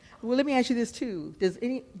revisions. Well, let me ask you this, too.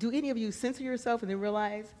 Do any of you censor yourself and then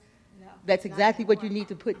realize that's exactly what you need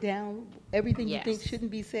to put down? Everything you think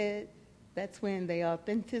shouldn't be said? That's when the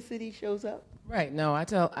authenticity shows up? Right. No, I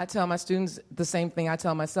tell my students the same thing I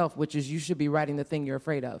tell myself, which is you should be writing the thing you're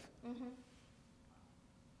afraid of.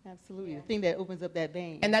 Absolutely, the thing that opens up that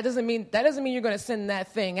vein. And that doesn't mean you're going to send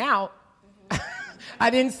that thing out. I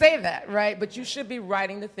didn't say that, right? But you should be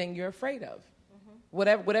writing the thing you're afraid of,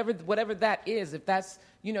 whatever that is. If that's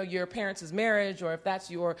your parents' marriage, or if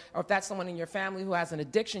that's someone in your family who has an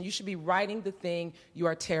addiction, you should be writing the thing you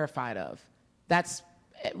are terrified of. That's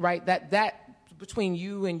right. That between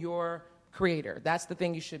you and your creator, that's the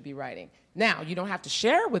thing you should be writing. Now, you don't have to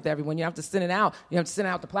share it with everyone. You have to send it out. You have to send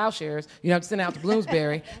out to Plowshares. You have to send it out to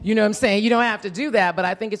Bloomsbury. You know what I'm saying? You don't have to do that, but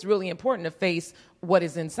I think it's really important to face what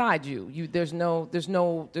is inside you. There's no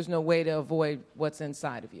way to avoid what's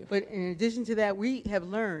inside of you. But in addition to that, we have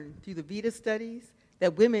learned through the Vita studies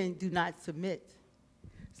that women do not submit.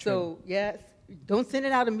 So, yes, don't send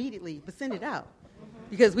it out immediately, but send it out.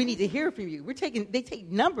 Because we need to hear from you. They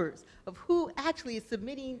take numbers of who actually is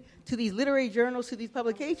submitting to these literary journals, to these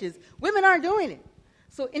publications. Women aren't doing it.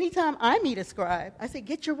 So anytime I meet a scribe, I say,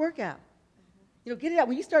 get your work out. Get it out.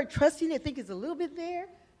 When you start trusting it, think it's a little bit there,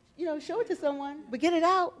 show it to someone, but get it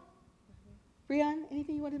out. Breon,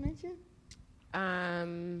 anything you want to mention?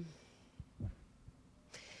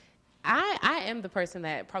 I am the person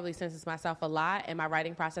that probably censors myself a lot, and my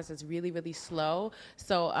writing process is really, really slow.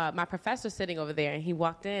 So my professor's sitting over there, and he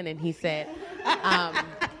walked in, and he said, I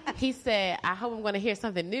hope I'm going to hear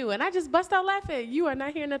something new. And I just bust out laughing. You are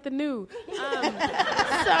not hearing nothing new.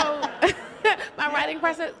 So my writing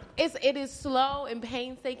process, it is slow and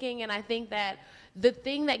painstaking, and I think that the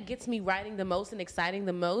thing that gets me writing the most and exciting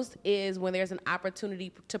the most is when there's an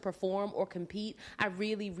opportunity to perform or compete. I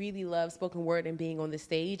really, really love spoken word and being on the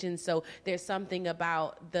stage, and so there's something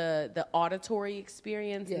about the auditory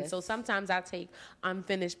experience. Yes. And so sometimes I take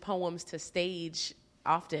unfinished poems to stage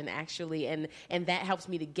often, actually, and that helps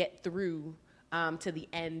me to get through to the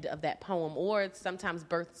end of that poem, or it sometimes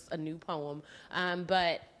births a new poem.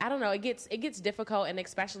 But I don't know, it gets difficult, and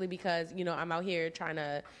especially because, I'm out here trying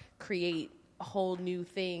to create whole new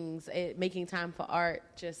things, making time for art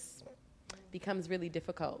just becomes really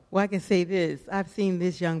difficult. Well, I can say this. I've seen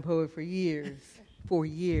this young poet for years,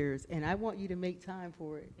 and I want you to make time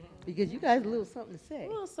for it because you guys have a little something to say. A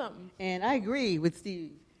little something. And I agree with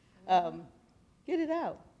Steve. Get it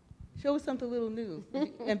out. Show us something a little new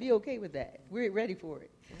and be okay with that. We're ready for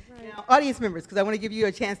it. Right. Now, audience members, because I want to give you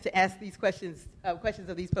a chance to ask these questions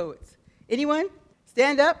of these poets. Anyone?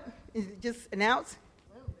 Stand up and just announce.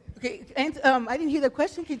 Okay, and I didn't hear the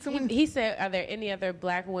question. Can someone? He said, "Are there any other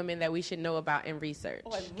black women that we should know about in research?"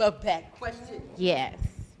 Oh, I love that question. Yes.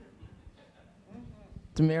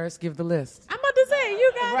 Damaris, give the list. I'm about to say,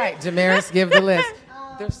 you got right. It. Damaris, give the list.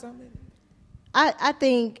 There's so many. I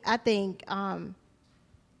think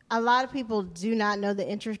a lot of people do not know the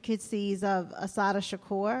intricacies of Assata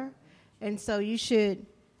Shakur, and so you should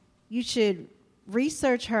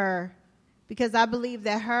research her, because I believe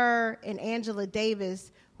that her and Angela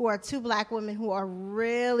Davis, who are two black women who are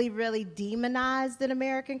really, really demonized in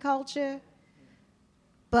American culture,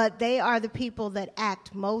 but they are the people that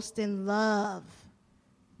act most in love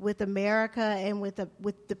with America and with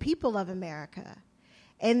the people of America.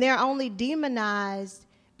 And they're only demonized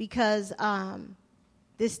because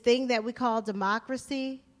this thing that we call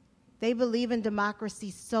democracy, they believe in democracy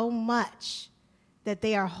so much that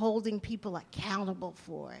they are holding people accountable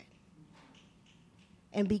for it.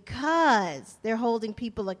 And because they're holding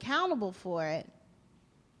people accountable for it,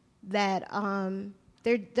 that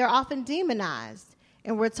they're often demonized,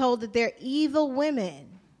 and we're told that they're evil women.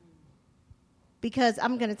 Because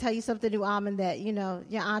I'm going to tell you something, New Almond, that, you know,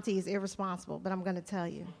 your auntie is irresponsible, but I'm going to tell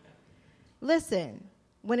you. Listen,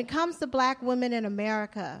 when it comes to black women in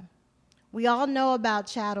America, we all know about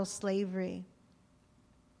chattel slavery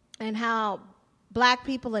and how black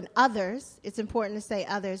people and others, it's important to say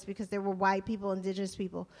others because there were white people, indigenous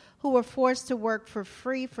people, who were forced to work for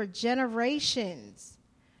free for generations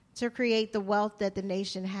to create the wealth that the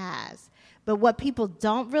nation has. But what people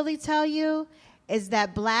don't really tell you is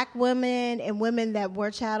that black women and women that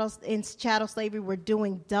were in chattel slavery were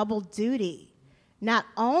doing double duty. Not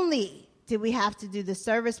only did we have to do the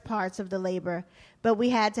service parts of the labor, but we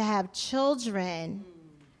had to have children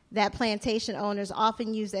that plantation owners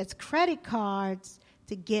often used as credit cards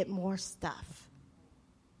to get more stuff.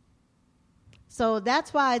 So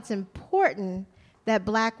that's why it's important that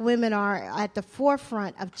black women are at the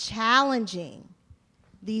forefront of challenging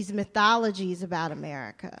these mythologies about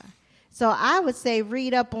America. So I would say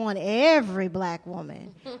read up on every black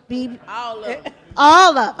woman. All of them.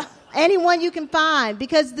 All of them. Anyone you can find.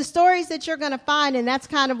 Because the stories that you're going to find, and that's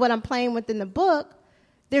kind of what I'm playing with in the book,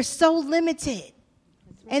 they're so limited.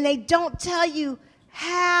 And they don't tell you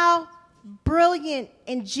how brilliant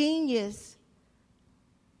and genius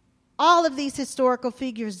all of these historical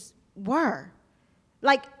figures were.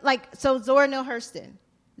 So Zora Neale Hurston.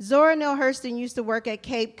 Zora Neale Hurston used to work at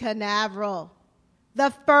Cape Canaveral,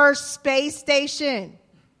 the first space station.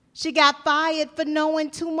 She got fired for knowing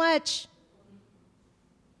too much.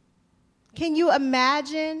 Can you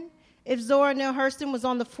imagine if Zora Neale Hurston was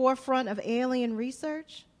on the forefront of alien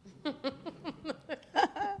research?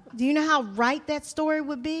 Do you know how right that story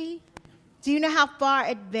would be? Do you know how far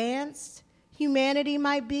advanced humanity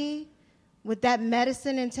might be with that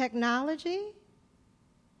medicine and technology?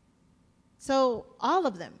 So all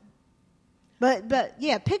of them. But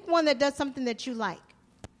yeah, pick one that does something that you like.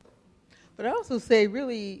 But I also say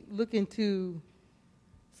really look into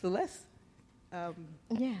Celeste.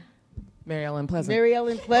 Yeah. Mary Ellen Pleasant. Mary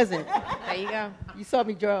Ellen Pleasant. There you go. You saw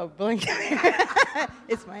me draw a blank.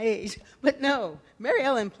 It's my age. But no, Mary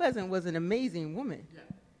Ellen Pleasant was an amazing woman.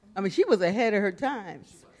 I mean, she was ahead of her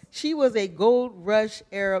times. She was a gold rush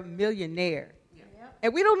era millionaire.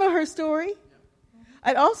 And we don't know her story.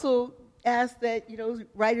 I'd also ask that,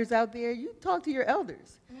 writers out there, you talk to your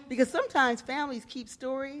elders. Because sometimes families keep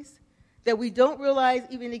stories that we don't realize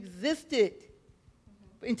even existed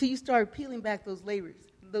until you start peeling back those layers.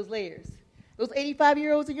 Those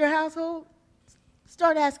 85-year-olds in your household,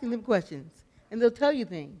 start asking them questions, and they'll tell you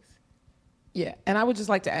things. Yeah, and I would just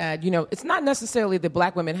like to add, it's not necessarily that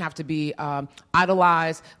black women have to be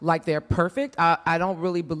idolized like they're perfect. I don't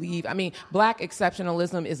really believe, black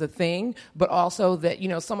exceptionalism is a thing, but also that,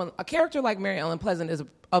 a character like Mary Ellen Pleasant is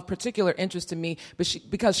of particular interest to me,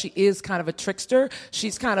 because she is kind of a trickster.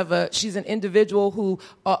 She's an individual who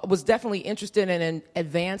was definitely interested in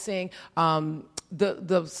advancing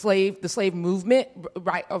the slave movement,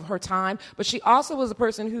 right, of her time, but she also was a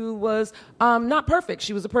person who was not perfect.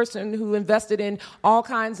 She was a person who invested in all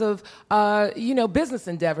kinds of business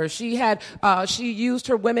endeavors. She used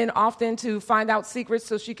her women often to find out secrets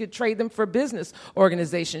so she could trade them for business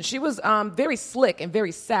organizations. She was very slick and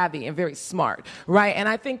very savvy and very smart, right? And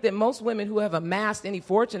I think that most women who have amassed any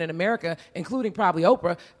fortune in America, including probably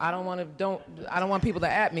Oprah, I don't want people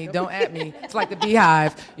to at me. Don't at me. It's like the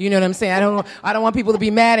Beehive. You know what I'm saying? I don't want people to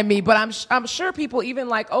be mad at me, but I'm sure people even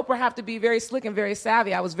like Oprah have to be very slick and very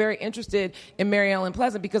savvy. I was very interested in Mary Ellen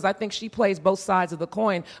Pleasant because I think she plays both sides of the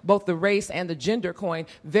coin, both the race and the gender coin,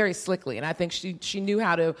 very slickly. And I think she knew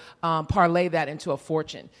how to parlay that into a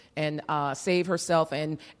fortune and save herself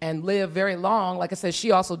and live very long. Like I said,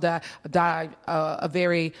 she also died a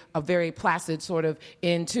very placid sort of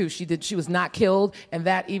end too. She was not killed, and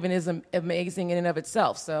that even is amazing in and of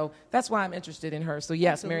itself. So that's why I'm interested in her. So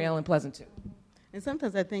yes, Mary Ellen Pleasant too. And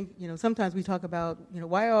sometimes I think, sometimes we talk about,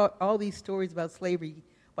 why are all these stories about slavery,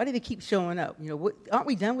 why do they keep showing up? Aren't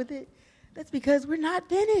we done with it? That's because we're not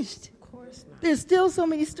finished. Of course not. There's still so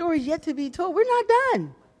many stories yet to be told. We're not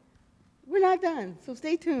done. We're not done. So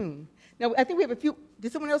stay tuned. Now, I think we have a few.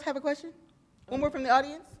 Did someone else have a question? One more from the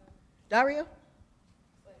audience? Dario?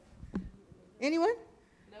 Anyone?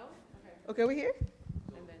 No? Okay, we're here.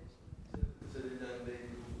 So the young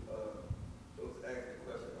lady who was asking a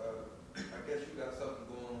question, I guess you got something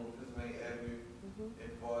going on with Pennsylvania Avenue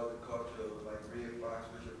as far as the culture of like Red Fox,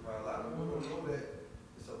 Richard Pryor. A lot of people don't know that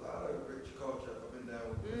it's a lot of rich culture up and down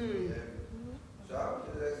with Pennsylvania Avenue. So I was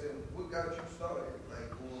just asking, what got you started?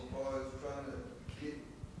 Like going as far as trying to get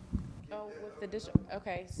with the district.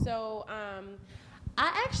 Okay, so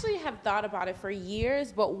I actually have thought about it for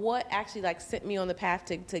years, but what actually like sent me on the path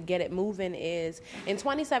to get it moving is in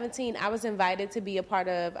 2017, I was invited to be a part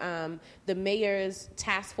of the mayor's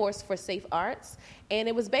task force for safe arts. And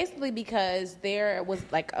it was basically because there was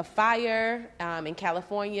like a fire in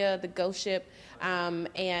California, the ghost ship,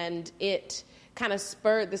 and it kind of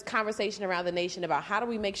spurred this conversation around the nation about how do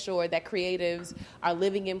we make sure that creatives are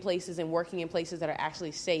living in places and working in places that are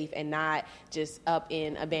actually safe and not just up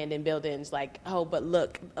in abandoned buildings like, oh, but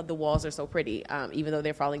look, the walls are so pretty, even though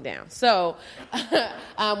they're falling down. So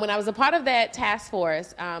when I was a part of that task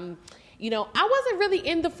force, you know, I wasn't really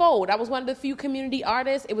in the fold. I was one of the few community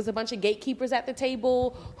artists. It was a bunch of gatekeepers at the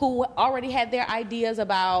table who already had their ideas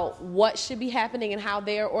about what should be happening and how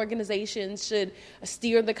their organizations should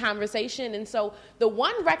steer the conversation. And so the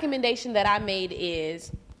one recommendation that I made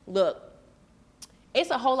is, look,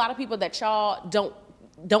 it's a whole lot of people that y'all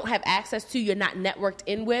don't have access to, you're not networked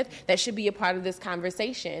in with, that should be a part of this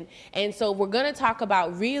conversation. And so we're going to talk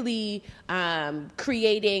about really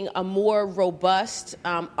creating a more robust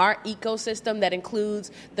art ecosystem that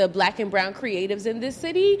includes the Black and brown creatives in this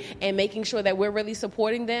city and making sure that we're really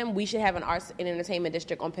supporting them. We should have an arts and entertainment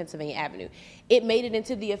district on Pennsylvania Avenue. It made it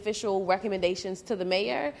into the official recommendations to the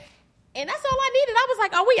mayor. And that's all I needed. I was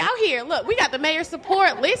like, oh, we out here. Look, we got the mayor's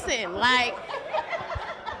support. Listen, like,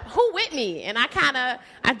 who with me? And I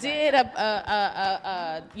did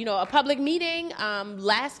a public meeting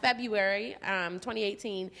last February,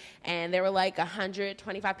 2018, and there were like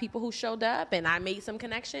 125 people who showed up, and I made some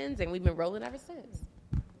connections, and we've been rolling ever since.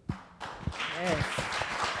 Yes.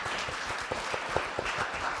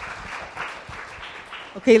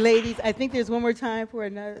 Okay, ladies, I think there's one more time for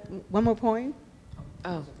one more point.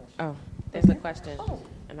 Oh, there's a question,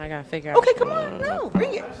 and I gotta figure out. Okay, come on, no,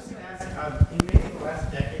 bring it. I was just going to ask, in maybe the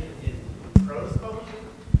last decade in prose publishing,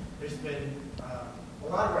 there's been a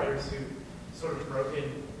lot of writers who sort of broken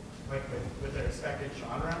like with their respected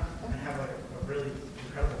genre and have like a really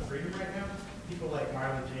incredible freedom right now. People like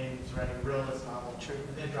Marley James writing a realist novel,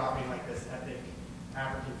 and then dropping like this epic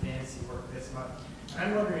African fantasy work this month. And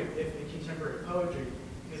I'm wondering if in contemporary poetry,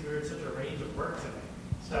 because we're in such a range of work today,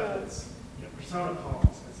 stuff that's persona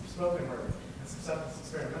poems and some spoken word and some stuff that's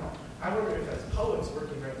experimental. I wonder if as poets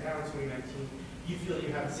working right now in 2019, you feel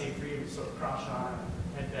you have the same freedom to sort of cross genre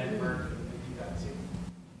and then work and do that too.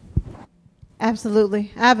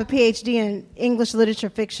 Absolutely. I have a PhD in English literature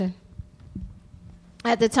fiction.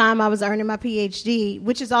 At the time I was earning my PhD,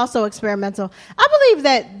 which is also experimental. I believe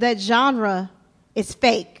that genre is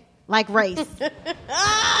fake, like race.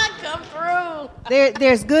 Come through.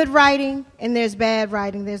 There's good writing and there's bad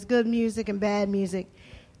writing. There's good music and bad music.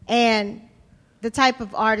 And the type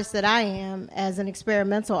of artist that I am as an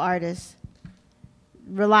experimental artist,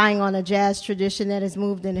 relying on a jazz tradition that has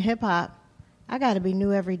moved into hip-hop, I got to be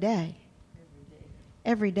new every day.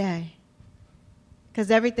 Every day.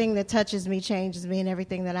 Because everything that touches me changes me, and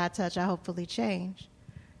everything that I touch, I hopefully change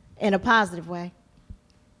in a positive way.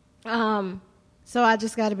 So I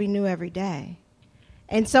just got to be new every day.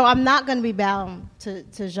 And so I'm not going to be bound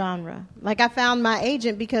to genre. Like, I found my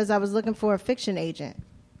agent because I was looking for a fiction agent.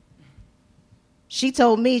 She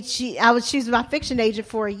told me she was my fiction agent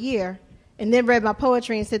for a year, and then read my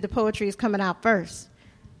poetry and said the poetry is coming out first.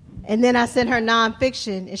 And then I sent her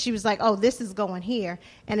nonfiction, and she was like, oh, this is going here.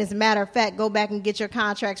 And as a matter of fact, go back and get your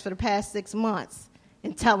contracts for the past 6 months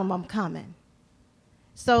and tell them I'm coming.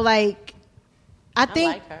 So, like, I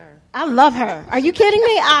think... like her. I love her. Are you kidding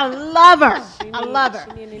me? I love her. I love her.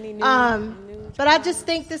 But I just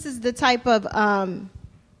think this is the type of...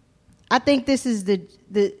 I think this is the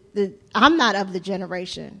I'm not of the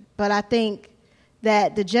generation, but I think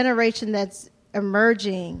that the generation that's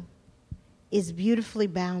emerging is beautifully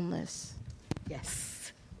boundless.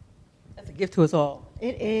 Yes. That's a gift to us all.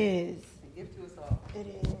 It is. It's a gift to us all. It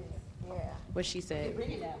is. Yeah. What she said.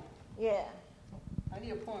 Bring it now. Yeah. I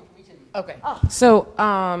need a poem from each of you. Okay. So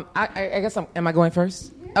I guess am I going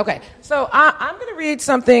first? Okay. So I'm going to read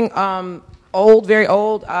something old, very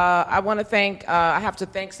old. I have to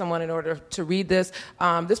thank someone in order to read this.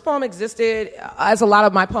 This poem existed, as a lot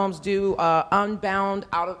of my poems do, unbound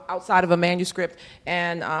outside of a manuscript.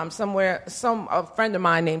 And a friend of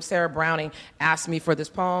mine named Sarah Browning asked me for this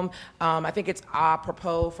poem. I think it's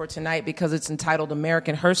apropos for tonight because it's entitled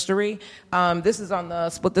American Herstory. This is on the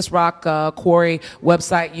Split This Rock Quarry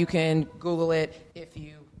website. You can Google it if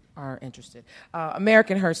you are interested.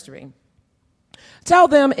 American Herstory. Tell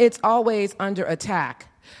them it's always under attack.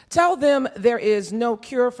 Tell them there is no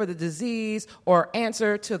cure for the disease or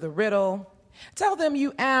answer to the riddle. Tell them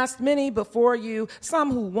you asked many before you,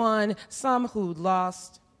 some who won, some who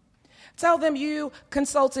lost. Tell them you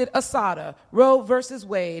consulted Asada, Roe versus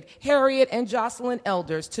Wade, Harriet and Jocelyn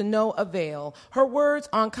elders to no avail. Her words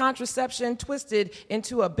on contraception twisted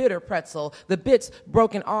into a bitter pretzel, the bits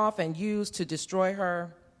broken off and used to destroy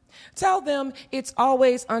her. Tell them it's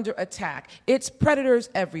always under attack. It's predators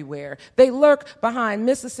everywhere. They lurk behind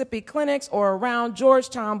Mississippi clinics or around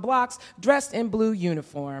Georgetown blocks dressed in blue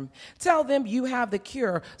uniform. Tell them you have the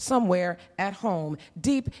cure somewhere at home,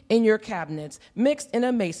 deep in your cabinets, mixed in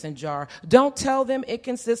a mason jar. Don't tell them it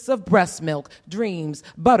consists of breast milk, dreams,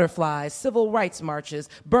 butterflies, civil rights marches,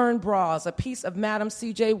 burned bras, a piece of Madam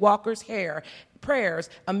C.J. Walker's hair, prayers,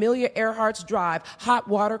 Amelia Earhart's drive, hot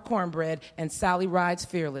water cornbread, and Sally Ride's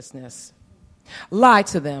fearlessness. Lie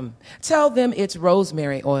to them. Tell them it's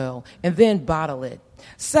rosemary oil, and then bottle it.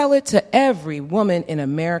 Sell it to every woman in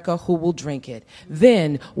America who will drink it.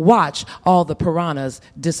 Then watch all the piranhas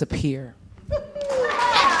disappear.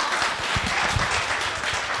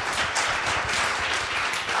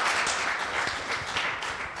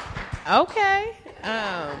 Okay.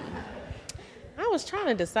 I was trying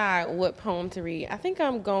to decide what poem to read. I think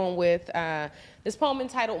I'm going with this poem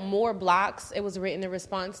entitled More Blocks. It was written in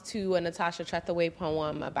response to a Natasha Trethewey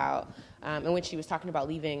poem about, in which she was talking about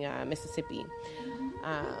leaving Mississippi.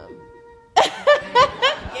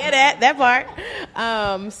 Yeah, that part.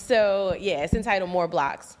 It's entitled More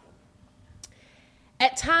Blocks.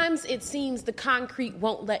 At times it seems the concrete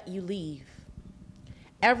won't let you leave.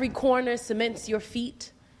 Every corner cements your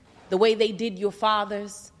feet the way they did your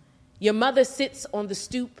fathers. Your mother sits on the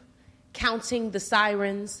stoop, counting the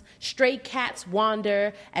sirens. Stray cats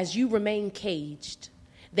wander as you remain caged.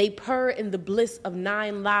 They purr in the bliss of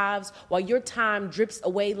 9 lives while your time drips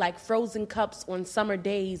away like frozen cups on summer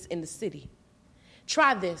days in the city.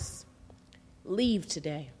 Try this. Leave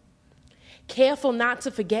today. Careful not to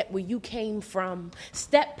forget where you came from.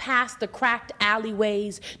 Step past the cracked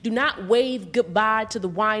alleyways. Do not wave goodbye to the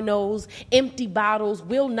winos. Empty bottles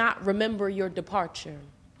will not remember your departure.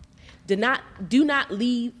 Do not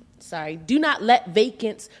let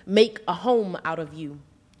vacants make a home out of you.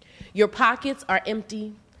 Your pockets are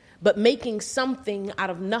empty, but making something out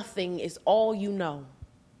of nothing is all you know.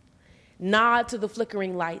 Nod to the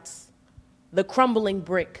flickering lights, the crumbling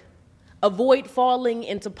brick. Avoid falling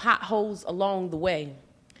into potholes along the way.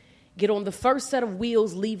 Get on the first set of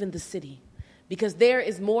wheels leaving the city, because there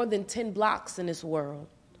is more than 10 blocks in this world.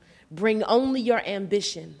 Bring only your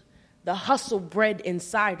ambition, the hustle bred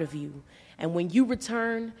inside of you. And when you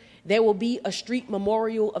return, there will be a street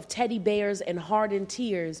memorial of teddy bears and hardened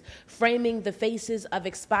tears, framing the faces of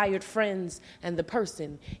expired friends and the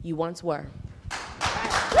person you once were.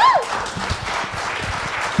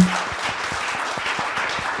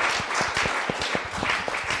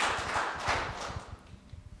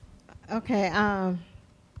 Okay,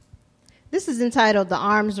 this is entitled The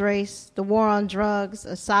Arms Race, The War on Drugs,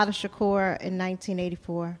 Assata Shakur in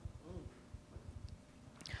 1984.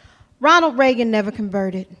 Ronald Reagan never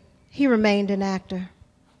converted. He remained an actor.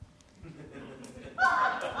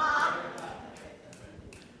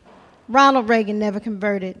 Ronald Reagan never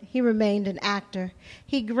converted. He remained an actor.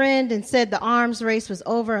 He grinned and said the arms race was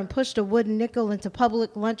over and pushed a wooden nickel into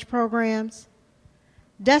public lunch programs.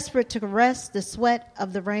 Desperate to caress the sweat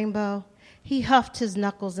of the rainbow, he huffed his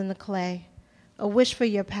knuckles in the clay. A wish for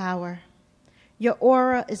your power. Your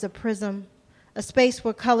aura is a prism, a space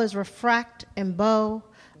where colors refract and bow,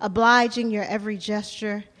 obliging your every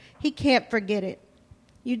gesture. He can't forget it.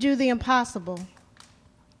 You do the impossible.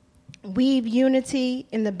 Weave unity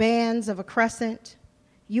in the bands of a crescent.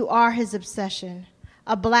 You are his obsession,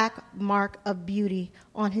 a black mark of beauty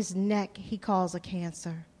on his neck he calls a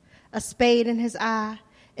cancer, a spade in his eye,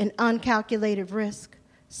 an uncalculated risk,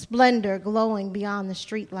 splendor glowing beyond the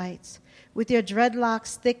streetlights. With your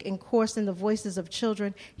dreadlocks thick and coarse in the voices of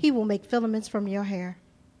children, he will make filaments from your hair.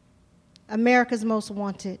 America's most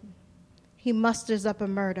wanted. He musters up a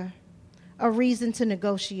murder, a reason to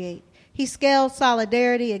negotiate. He scales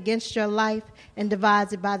solidarity against your life and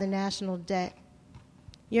divides it by the national debt.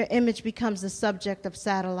 Your image becomes the subject of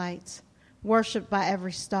satellites, worshipped by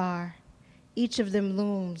every star. Each of them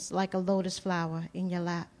looms like a lotus flower in your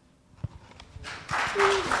lap.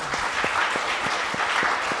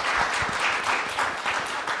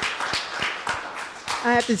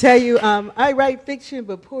 I have to tell you, I write fiction,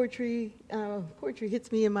 but poetry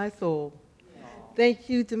hits me in my soul. Thank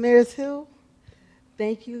you, Damaris Hill.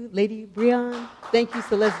 Thank you, Lady Breon. Thank you,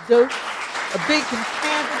 Celeste Doak. A big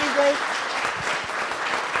hand for me, guys.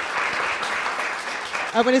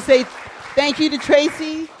 I want to say thank you to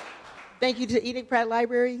Tracy. Thank you to Enoch Pratt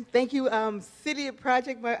Library. Thank you, City of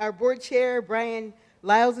Project. Our board chair, Brian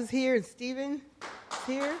Lyles, is here, and Stephen is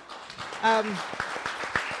here.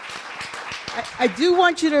 I do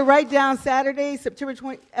want you to write down Saturday, September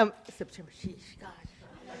 20. Oh,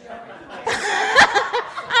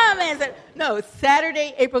 man. No,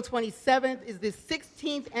 Saturday, April 27th is the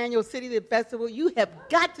 16th annual City Lit Festival. You have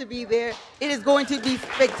got to be there. It is going to be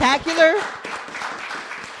spectacular.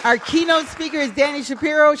 Our keynote speaker is Dani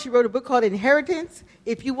Shapiro. She wrote a book called Inheritance.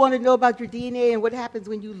 If you want to know about your DNA and what happens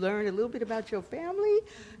when you learn a little bit about your family,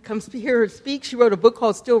 come hear her speak. She wrote a book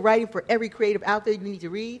called Still Writing for every creative outlet you need to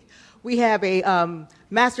read. We have a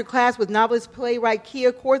master class with novelist playwright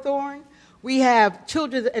Kia Cawthorn. We have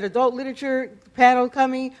children's and adult literature panel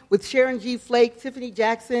coming with Sharon G. Flake, Tiffany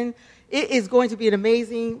Jackson. It is going to be an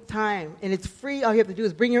amazing time, and it's free. All you have to do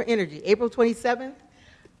is bring your energy. April 27th.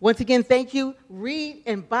 Once again, thank you. Read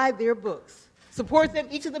and buy their books. Support them.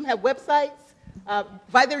 Each of them have websites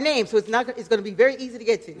by their name, so it's going to be very easy to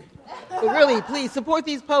get to. So really, please support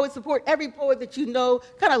these poets. Support every poet that you know.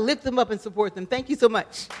 Kind of lift them up and support them. Thank you so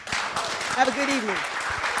much. Have a good evening.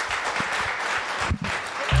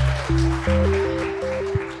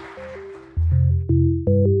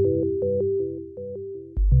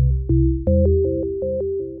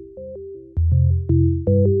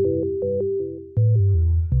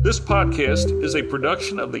 This podcast is a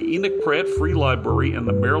production of the Enoch Pratt Free Library and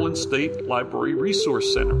the Maryland State Library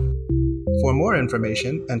Resource Center. For more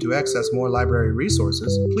information and to access more library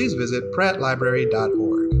resources, please visit prattlibrary.org.